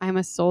bones, I'm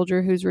a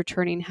soldier who's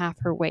returning half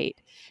her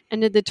weight.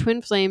 And did the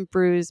twin flame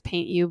bruise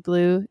paint you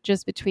blue?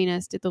 Just between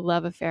us, did the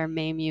love affair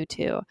maim you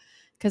too?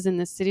 Because in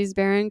the city's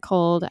barren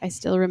cold, I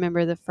still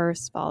remember the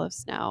first fall of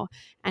snow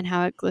and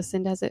how it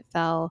glistened as it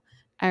fell.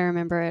 I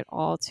remember it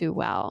all too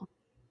well.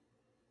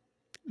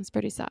 It's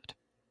pretty sad.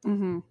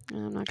 I'm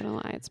not going to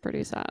lie. It's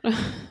pretty sad.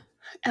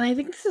 And I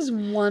think this is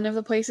one of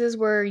the places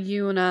where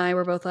you and I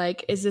were both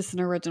like, is this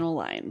an original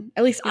line?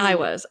 At least I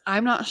was.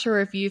 I'm not sure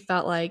if you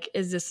felt like,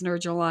 is this an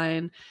original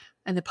line?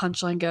 And the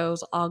punchline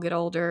goes, I'll get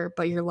older,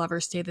 but your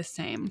lovers stay the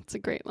same. It's a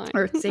great line.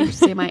 Or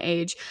stay my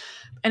age.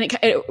 And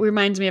it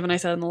reminds me of, and I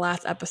said in the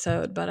last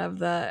episode, but of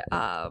the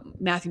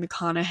Matthew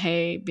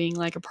McConaughey being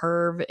like a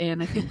perv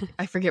in, I think,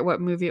 I forget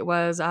what movie it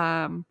was.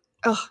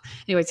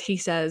 Anyways, he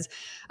says,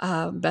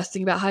 best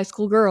thing about high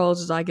school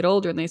girls is I get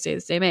older and they stay the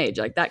same age.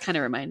 Like that kind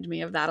of reminded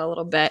me of that a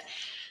little bit.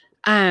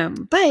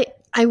 But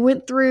I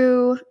went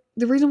through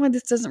the reason why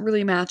this doesn't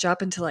really match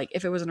up into like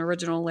if it was an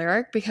original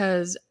lyric,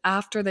 because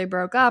after they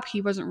broke up,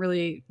 he wasn't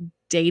really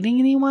dating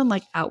anyone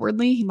like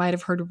outwardly. He might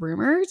have heard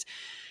rumors.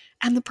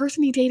 And the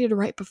person he dated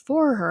right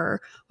before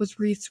her was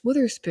Reese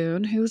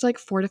Witherspoon, who was like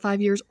 4 to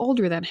 5 years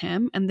older than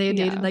him. And they had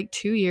dated like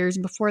 2 years.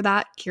 And before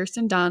that,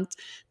 Kirsten Dunst,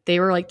 they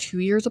were like 2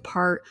 years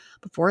apart.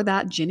 Before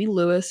that, Jenny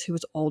Lewis, who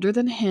was older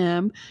than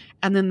him.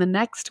 And then the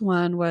next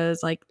one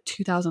was like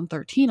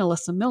 2013,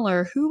 Alyssa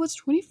Miller, who was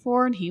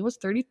 24 and he was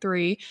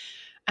 33.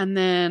 And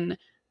then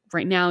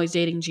right now he's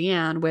dating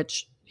Jeanne,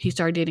 which he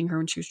started dating her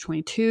when she was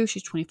 22.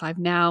 She's 25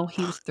 now.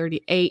 He was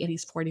 38 and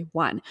he's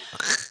 41.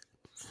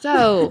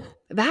 So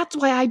that's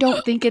why I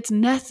don't think it's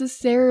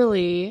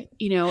necessarily,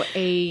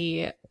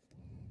 an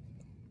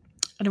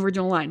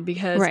original line,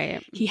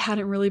 because he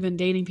hadn't really been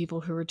dating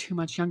people who were too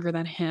much younger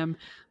than him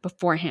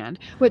beforehand.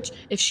 Which,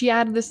 if she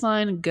added this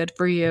line, good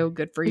for you,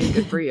 good for you,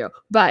 good for you.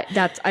 But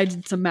I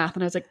did some math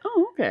and I was like,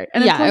 oh, okay.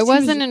 And it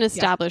wasn't an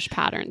established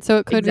pattern. So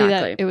it could be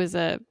that it was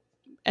a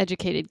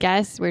educated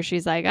guess where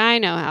she's like, I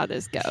know how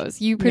this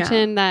goes. You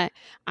pretend that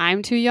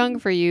I'm too young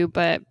for you,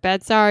 but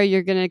bets are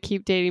you're gonna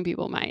keep dating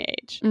people my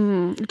age.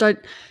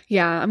 But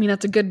I mean,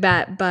 that's a good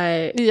bet,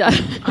 but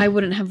I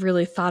wouldn't have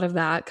really thought of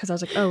that, because I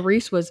was like, oh,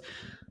 Reese was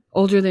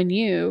older than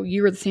you.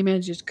 You were the same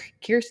age as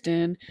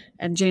Kirsten,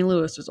 and Jenny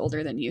Lewis was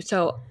older than you.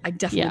 So I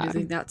definitely do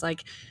think that's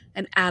like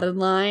an added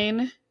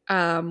line,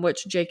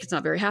 which Jake is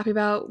not very happy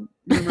about.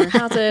 Rumor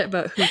has it,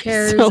 but who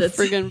cares? So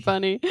friggin'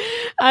 funny.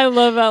 I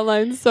love that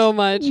line so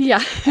much.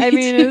 Yeah. I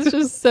mean, it's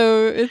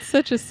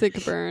such a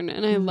sick burn,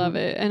 and I love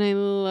it. And I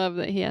love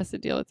that he has to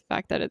deal with the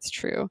fact that it's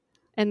true,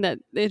 and that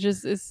it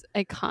just is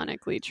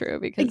iconically true,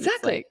 because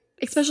exactly. It's like,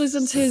 especially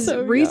since his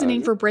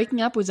reasoning for breaking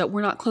up was that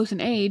we're not close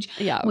in age.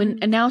 Yeah.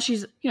 And now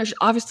she's, she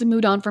obviously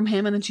moved on from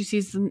him, and then she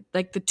sees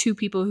like the two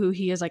people who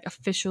he has like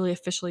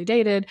officially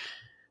dated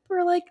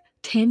were like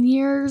 10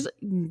 years,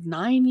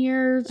 9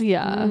 years,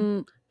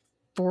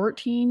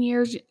 14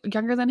 years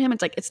younger than him.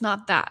 It's like, it's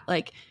not that.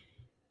 Like,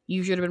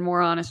 you should have been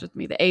more honest with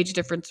me. The age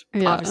difference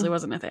obviously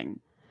wasn't a thing.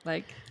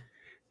 Like,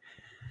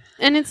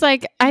 and it's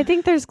like, I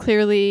think there's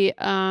clearly,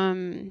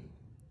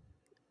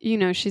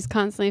 she's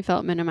constantly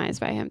felt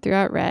minimized by him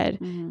throughout Red,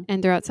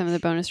 and throughout some of the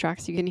bonus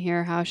tracks. You can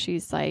hear how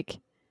she's like,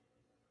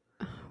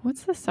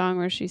 what's the song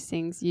where she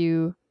sings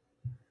you?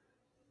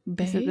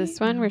 Is it this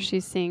one where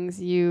she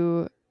sings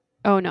you?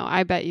 Oh no,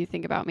 I Bet You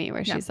Think About Me,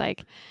 where she's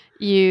like,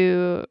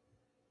 you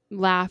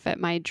laugh at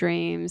my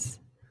dreams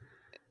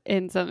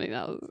in something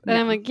else. And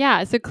I'm like,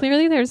 so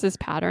clearly there's this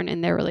pattern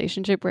in their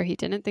relationship where he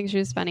didn't think she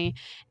was funny,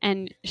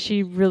 and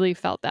she really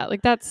felt that.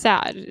 Like, that's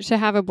sad to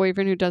have a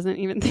boyfriend who doesn't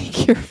even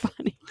think you're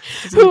funny.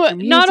 Who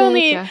not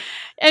only,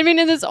 I mean,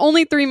 and it's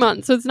only 3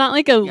 months, so it's not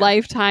like a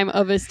lifetime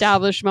of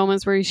established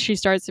moments where she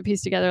starts to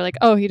piece together like,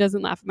 oh, he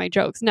doesn't laugh at my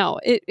jokes. No,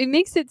 it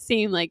makes it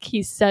seem like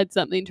he said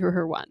something to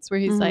her once where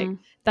he's like,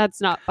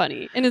 that's not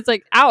funny. And it's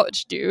like,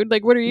 ouch, dude.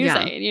 Like, what are you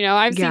saying?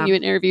 I've seen you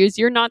in interviews.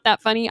 You're not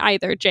that funny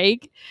either,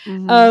 Jake.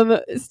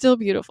 Still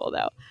beautiful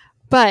though.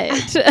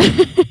 But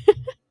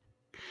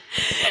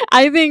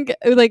I think,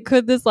 like,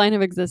 could this line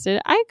have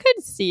existed? I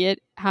could see it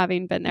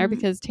having been there,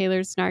 because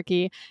Taylor's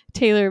snarky.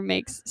 Taylor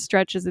makes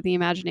stretches of the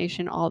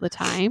imagination all the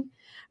time.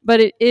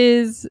 But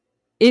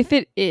if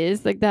it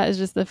is, like, that is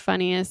just the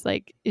funniest,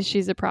 like,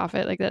 she's a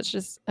prophet. Like, that's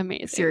just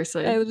amazing.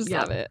 Seriously. I just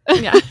love it.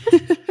 Yeah.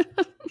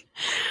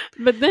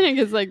 But then it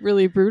gets like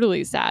really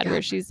brutally sad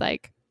where she's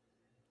like,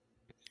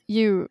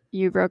 you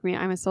broke me.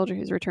 I'm a soldier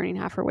who's returning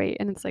half her weight.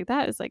 And it's like,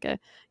 that is like a,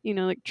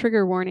 like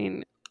trigger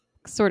warning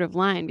sort of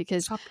line,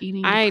 because stop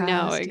eating I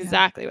know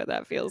exactly what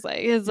that feels like.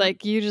 It's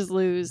like, you just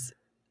lose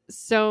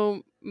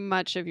so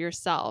much of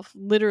yourself,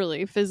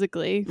 literally,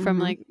 physically, from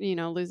like,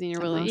 losing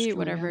your will to eat,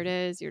 whatever it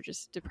is. You're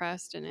just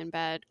depressed and in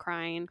bed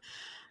crying,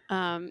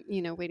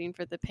 waiting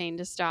for the pain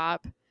to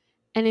stop.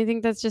 And I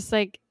think that's just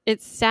like,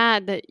 it's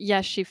sad that,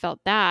 yes, she felt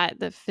that,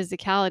 the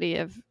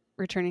physicality of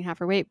returning half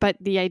her weight, but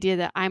the idea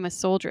that I'm a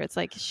soldier, it's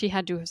like she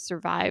had to have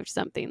survived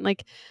something.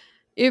 Like,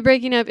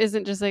 breaking up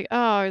isn't just like, oh,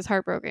 I was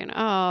heartbroken. Oh,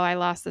 I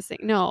lost this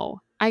thing.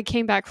 No, I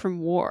came back from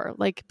war.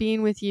 Like,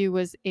 being with you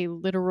was a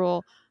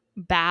literal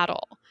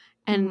battle.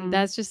 And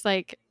that's just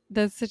like,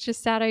 that's such a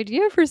sad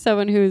idea for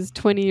someone who's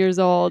 20 years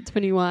old,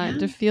 21,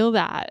 to feel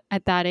that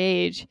at that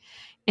age.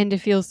 And to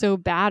feel so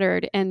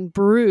battered and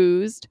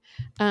bruised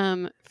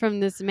from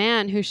this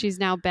man who she's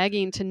now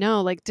begging to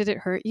know, like, did it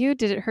hurt you?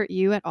 Did it hurt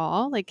you at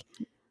all? Like,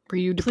 were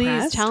you depressed?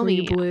 Please tell me.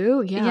 Were you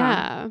blue?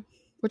 Yeah.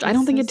 Which I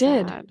don't think it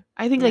did. Sad.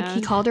 I think like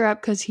he called her up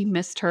because he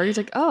missed her. He's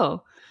like,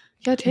 oh,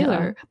 yeah,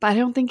 Taylor. Yeah. But I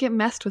don't think it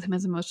messed with him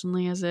as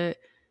emotionally as it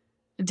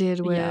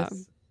did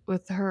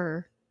with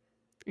her.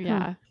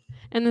 Yeah.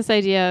 And this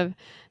idea of,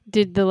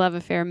 did the love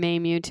affair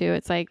maim you too?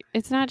 It's like,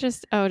 it's not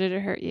just, oh, did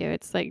it hurt you?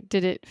 It's like,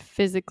 did it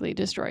physically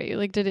destroy you?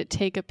 Like, did it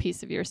take a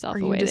piece of yourself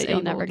away that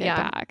you'll never get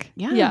back?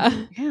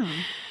 Yeah.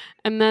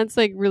 And that's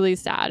like really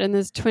sad. And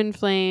this twin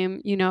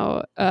flame,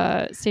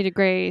 state of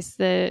grace,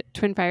 the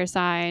twin fire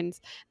signs,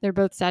 they're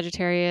both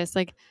Sagittarius.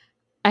 Like,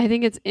 I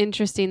think it's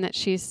interesting that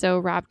she's so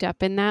wrapped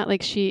up in that.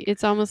 Like,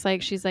 it's almost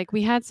like she's like,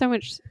 we had so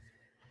much.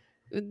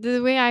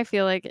 The way I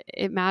feel like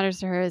it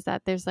matters to her is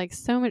that there's like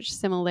so much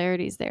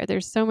similarities there.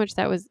 There's so much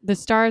that was, the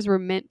stars were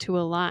meant to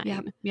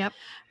align. Yep.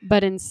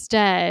 But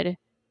instead,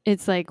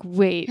 it's like,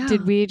 wait, Yeah.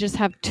 did we just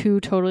have two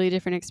totally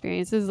different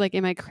experiences? Like,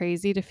 am I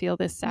crazy to feel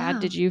this sad?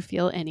 Yeah. Did you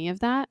feel any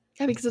of that?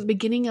 Yeah, because at the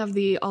beginning of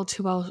the All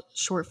Too Well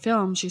short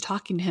film, she's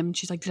talking to him and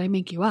she's like, did I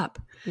make you up?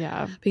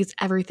 Yeah. Because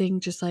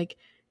everything just like,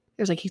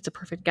 it was like, he's the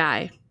perfect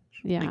guy.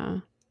 Yeah.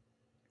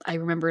 I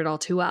remember it all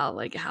too well.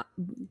 Like,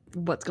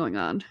 what's going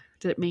on?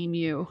 Did it maim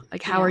you?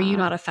 Like, how are you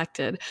not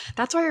affected?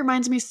 That's why it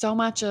reminds me so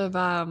much of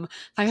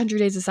 500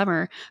 Days of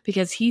Summer,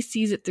 because he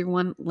sees it through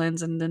one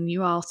lens, and then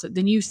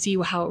you see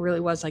how it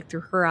really was, like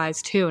through her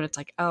eyes too. And it's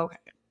like, oh, okay,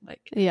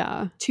 like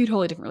two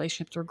totally different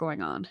relationships were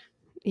going on.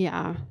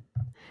 Yeah.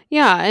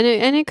 Yeah.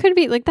 And it could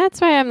be like,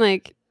 that's why I'm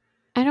like,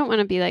 I don't want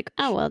to be like,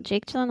 oh, well,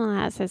 Jake Gyllenhaal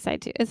has his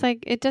side too. It's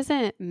like, it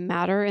doesn't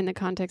matter in the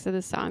context of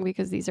the song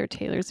because these are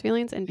Taylor's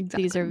feelings and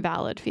these are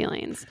valid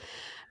feelings.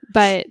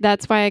 But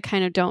that's why I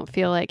kind of don't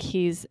feel like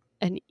he's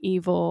an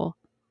evil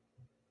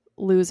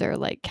loser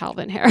like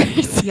Calvin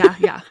Harris.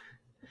 Yeah.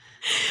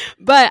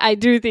 But I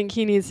do think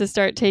he needs to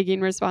start taking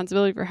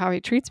responsibility for how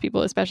he treats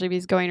people, especially if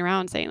he's going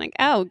around saying like,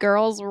 oh,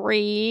 girls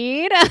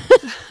read.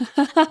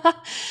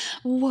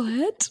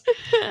 What?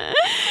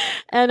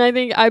 And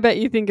I bet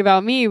you think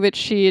about Me, which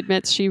she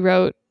admits she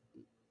wrote,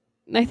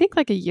 I think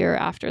like a year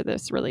after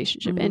this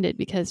relationship ended,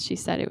 because she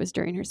said it was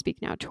during her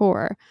Speak Now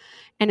tour.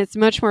 And it's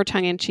much more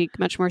tongue-in-cheek,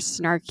 much more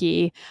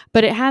snarky,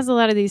 but it has a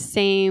lot of these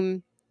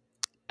same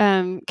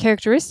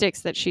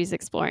characteristics that she's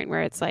exploring,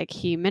 where it's like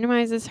he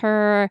minimizes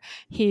her,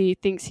 he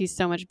thinks he's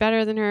so much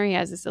better than her, he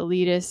has this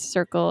elitist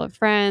circle of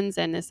friends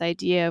and this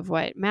idea of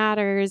what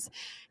matters,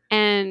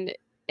 and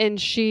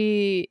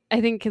she,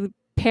 I think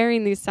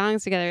pairing these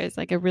songs together is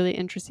like a really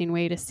interesting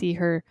way to see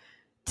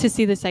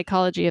the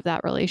psychology of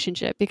that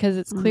relationship, because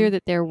it's clear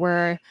that there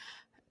were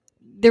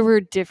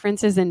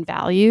differences in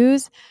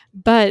values,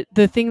 but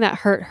the thing that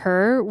hurt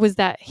her was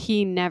that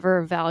he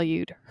never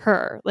valued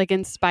her, like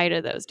in spite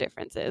of those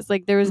differences.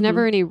 Like there was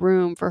never any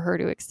room for him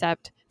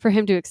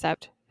to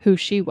accept who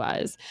she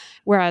was.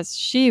 Whereas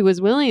she was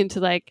willing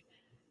to, like,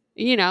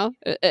 you know,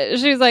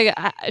 she was like,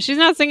 she's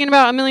not singing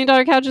about $1 million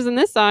couches in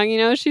this song, you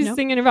know, she's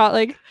singing about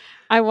like,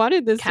 I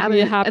wanted this to be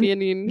a happy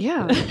ending.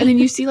 Yeah. And then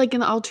you see like in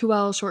the All Too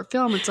Well short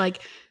film, it's like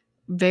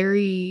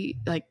very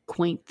like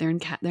quaint. They're in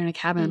a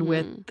cabin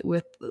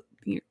with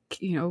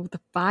you know, the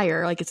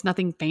fire, like it's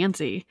nothing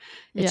fancy.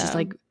 It's just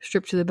like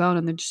stripped to the bone,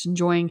 and they're just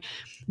enjoying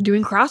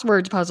doing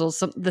crosswords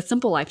puzzles, the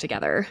simple life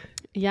together.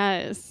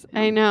 Yes,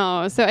 I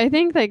know. So I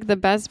think like the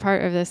best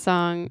part of this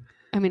song,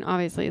 I mean,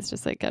 obviously it's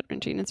just like gut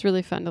wrenching. It's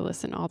really fun to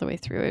listen all the way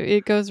through.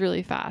 It goes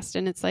really fast,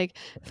 and it's like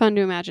fun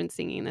to imagine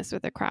singing this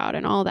with a crowd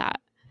and all that.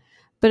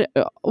 But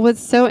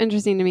what's so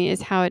interesting to me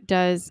is how it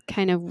does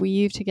kind of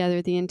weave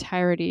together the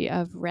entirety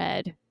of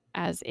Red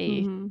as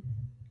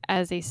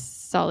a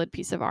solid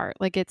piece of art.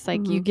 Like it's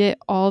like you get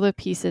all the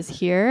pieces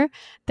here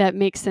that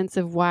make sense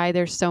of why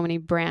there's so many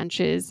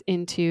branches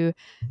into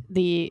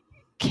the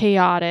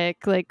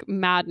chaotic like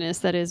madness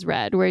that is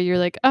Red, where you're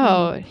like,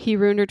 oh, he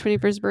ruined her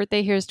 21st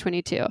birthday, here's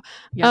 22.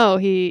 Oh,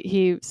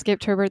 he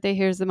skipped her birthday,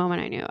 here's The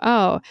Moment I Knew.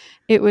 Oh,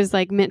 it was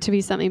like meant to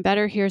be something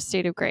better, here's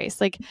State of Grace.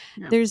 Like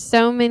there's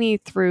so many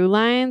through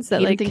lines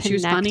that like connect she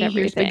was funny,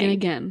 everything. Here's Begin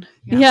Again.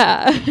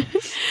 Yeah.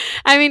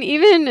 I mean,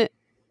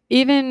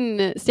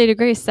 even State of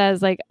Grace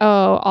says like,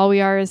 oh, all we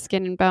are is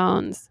skin and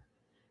bones,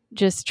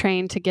 just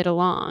trained to get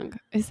along.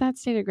 Is that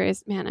State of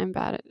Grace? Man, I'm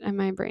bad at,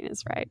 my brain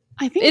is right.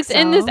 I think it's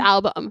in this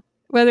album,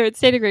 whether it's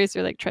State of Grace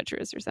or like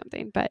Treacherous or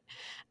something. But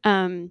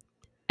I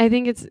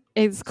think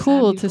it's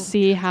cool to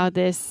see how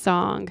this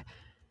song,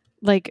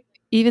 like,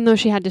 even though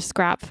she had to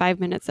scrap 5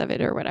 minutes of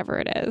it or whatever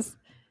it is,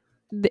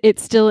 it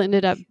still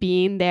ended up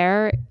being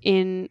there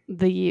in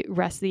the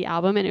rest of the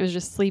album, and it was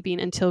just sleeping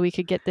until we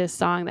could get this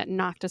song that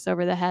knocked us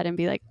over the head and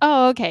be like,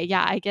 oh, okay,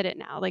 yeah, I get it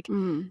now. Like,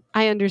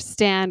 I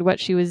understand what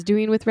she was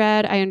doing with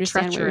Red. I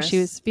understand what she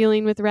was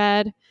feeling with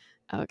Red.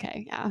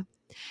 Okay, yeah.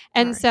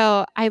 And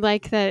so I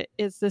like that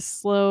it's the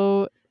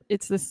slow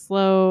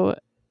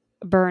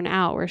burn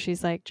out where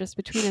she's like, just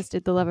between us,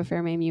 did the love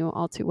affair maim you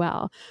all too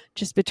well?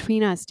 Just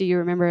between us, do you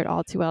remember it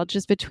all too well?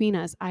 Just between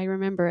us, I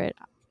remember it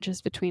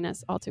just between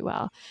us all too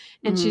well.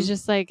 And she's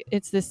just like,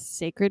 it's this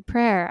sacred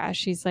prayer as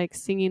she's like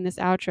singing this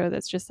outro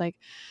that's just like,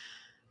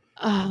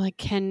 oh, like,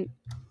 can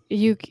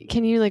you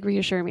like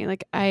reassure me?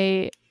 Like,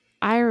 I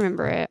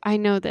remember it. I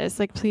know this.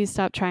 Like, please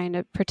stop trying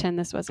to pretend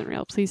this wasn't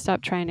real. Please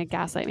stop trying to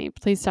gaslight me.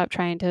 Please stop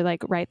trying to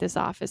like write this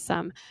off as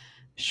some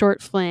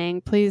short fling.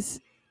 Please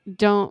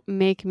don't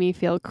make me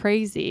feel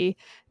crazy,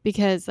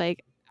 because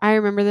like I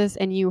remember this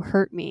and you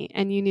hurt me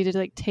and you needed to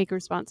like take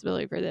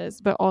responsibility for this.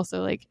 But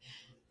also like,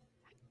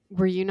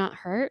 were you not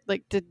hurt?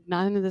 Like, did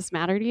none of this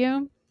matter to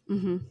you?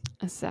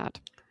 That's sad.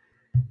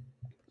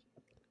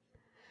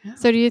 Yeah.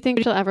 So do you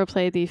think she'll ever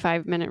play the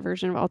 5-minute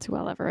version of All Too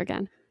Well ever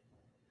again?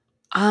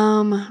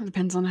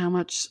 Depends on how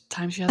much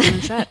time she has on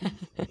her set.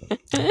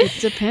 It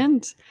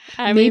depends.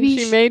 Maybe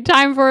she made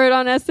time for it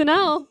on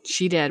SNL.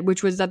 She did,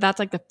 which was that's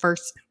like the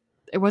first.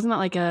 It wasn't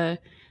like a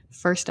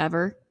first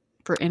ever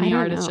for any don't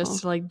artist know.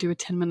 just to like do a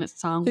 10-minute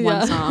song, Yeah.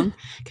 one song,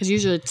 because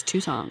usually it's 2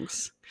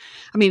 songs.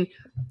 I mean,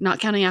 not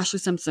counting Ashley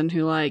Simpson,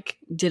 who like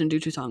didn't do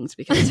 2 songs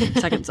because the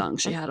second song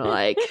she had to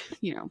like,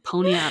 you know,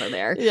 pony out of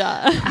there.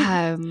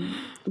 Yeah.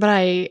 But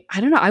I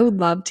don't know. I would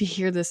love to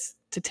hear this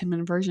to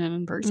 10-minute version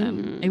in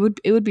person. Mhm.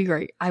 It would be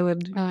great. I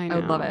would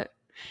love know. it.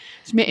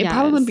 It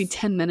probably wouldn't be Yes.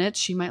 10 minutes.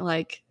 She might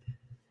like,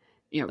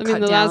 you know, I cut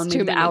mean, the down last 2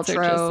 maybe the minutes outro.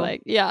 are just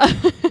like, yeah.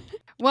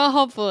 Well,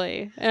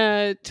 hopefully,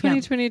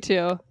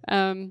 2022.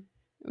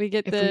 We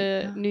get If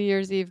the New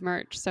Year's Eve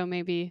merch, so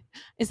maybe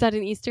is that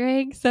an Easter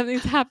egg?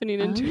 Something's happening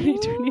in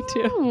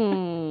 2022.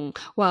 Oh.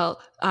 Well,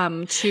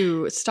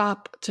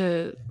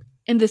 to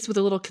end this with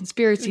a little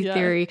conspiracy Yeah.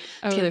 theory,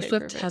 Oh, Taylor okay,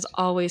 Swift perfect. has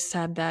always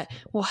said that,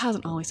 well,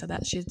 hasn't always said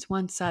that. She's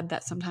once said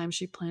that sometimes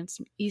she plans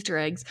some Easter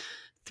eggs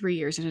 3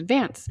 years in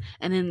advance.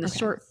 And in the Okay.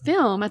 short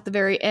film, at the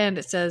very end,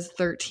 it says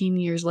 13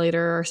 years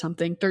later or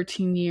something.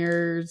 13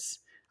 years.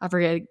 I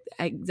forget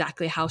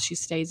exactly how she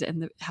stays it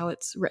how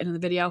it's written in the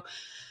video.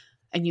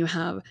 And you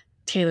have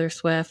Taylor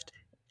Swift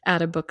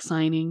at a book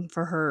signing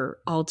for her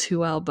All Too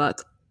Well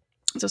book.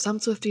 So some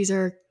Swifties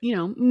are, you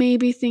know,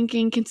 maybe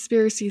thinking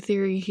conspiracy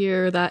theory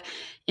here that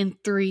in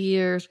 3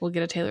 years we'll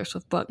get a Taylor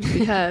Swift book,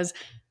 because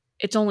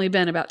it's only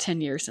been about 10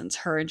 years since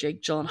her and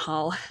Jake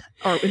Gyllenhaal,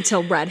 or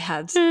until Red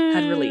had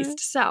released.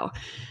 So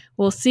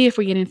we'll see if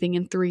we get anything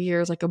in 3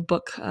 years, like a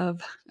book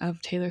of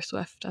Taylor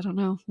Swift. I don't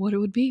know what it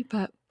would be,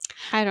 but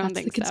I don't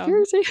that's think the so.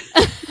 conspiracy.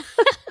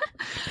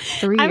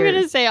 3 I'm years.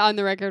 gonna say on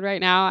the record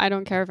right now. I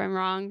don't care if I'm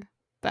wrong,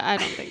 but I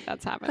don't think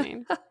that's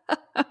happening.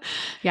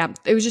 Yeah,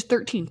 it was just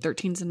 13.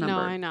 13's a number.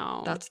 No, I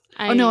know.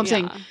 I'm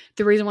saying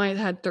the reason why it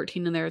had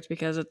 13 in there is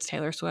because it's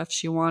Taylor Swift.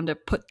 She wanted to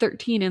put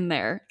 13 in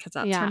there because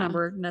that's Yeah. her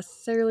number.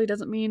 Necessarily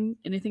doesn't mean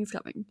anything's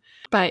coming.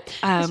 But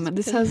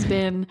this just- has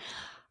been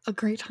a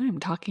great time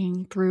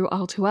talking through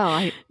All Too Well.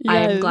 I am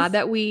Yes. glad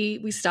that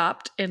we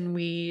stopped and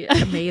we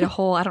made a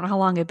whole, I don't know how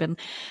long it'd been,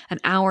 an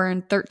hour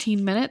and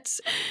 13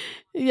 minutes.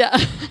 Yeah.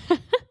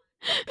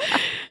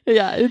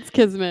 Yeah, it's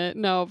kismet.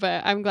 No,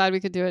 but I'm glad we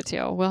could do it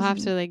too. We'll have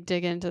to like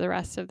dig into the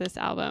rest of this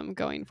album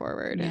going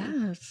forward.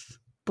 Yes.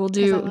 We'll 'Cause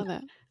I do, love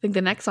it. I think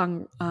the next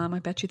song, I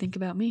Bet You Think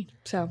About Me.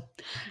 So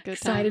Good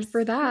excited times.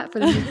 for that, for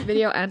the music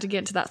video and to get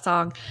into that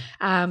song.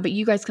 But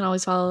you guys can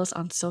always follow us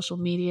on social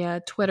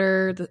media,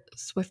 Twitter, the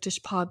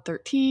Swiftish Pod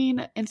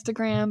 13,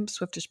 Instagram,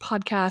 Swiftish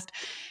Podcast.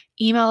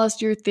 Email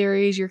us your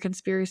theories, your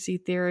conspiracy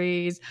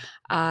theories,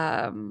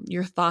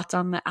 your thoughts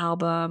on the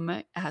album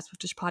at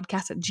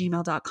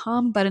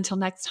swiftishpodcast@gmail.com. But until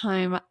next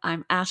time,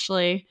 I'm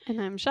Ashley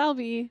And I'm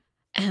Shelby.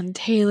 and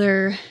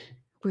Taylor.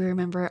 We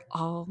remember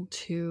all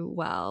too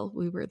well.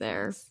 We were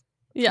there.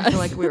 Yeah. I feel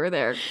like we were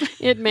there.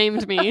 It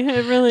maimed me.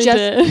 It really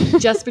Just-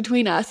 did. Just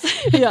between us.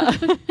 Yeah.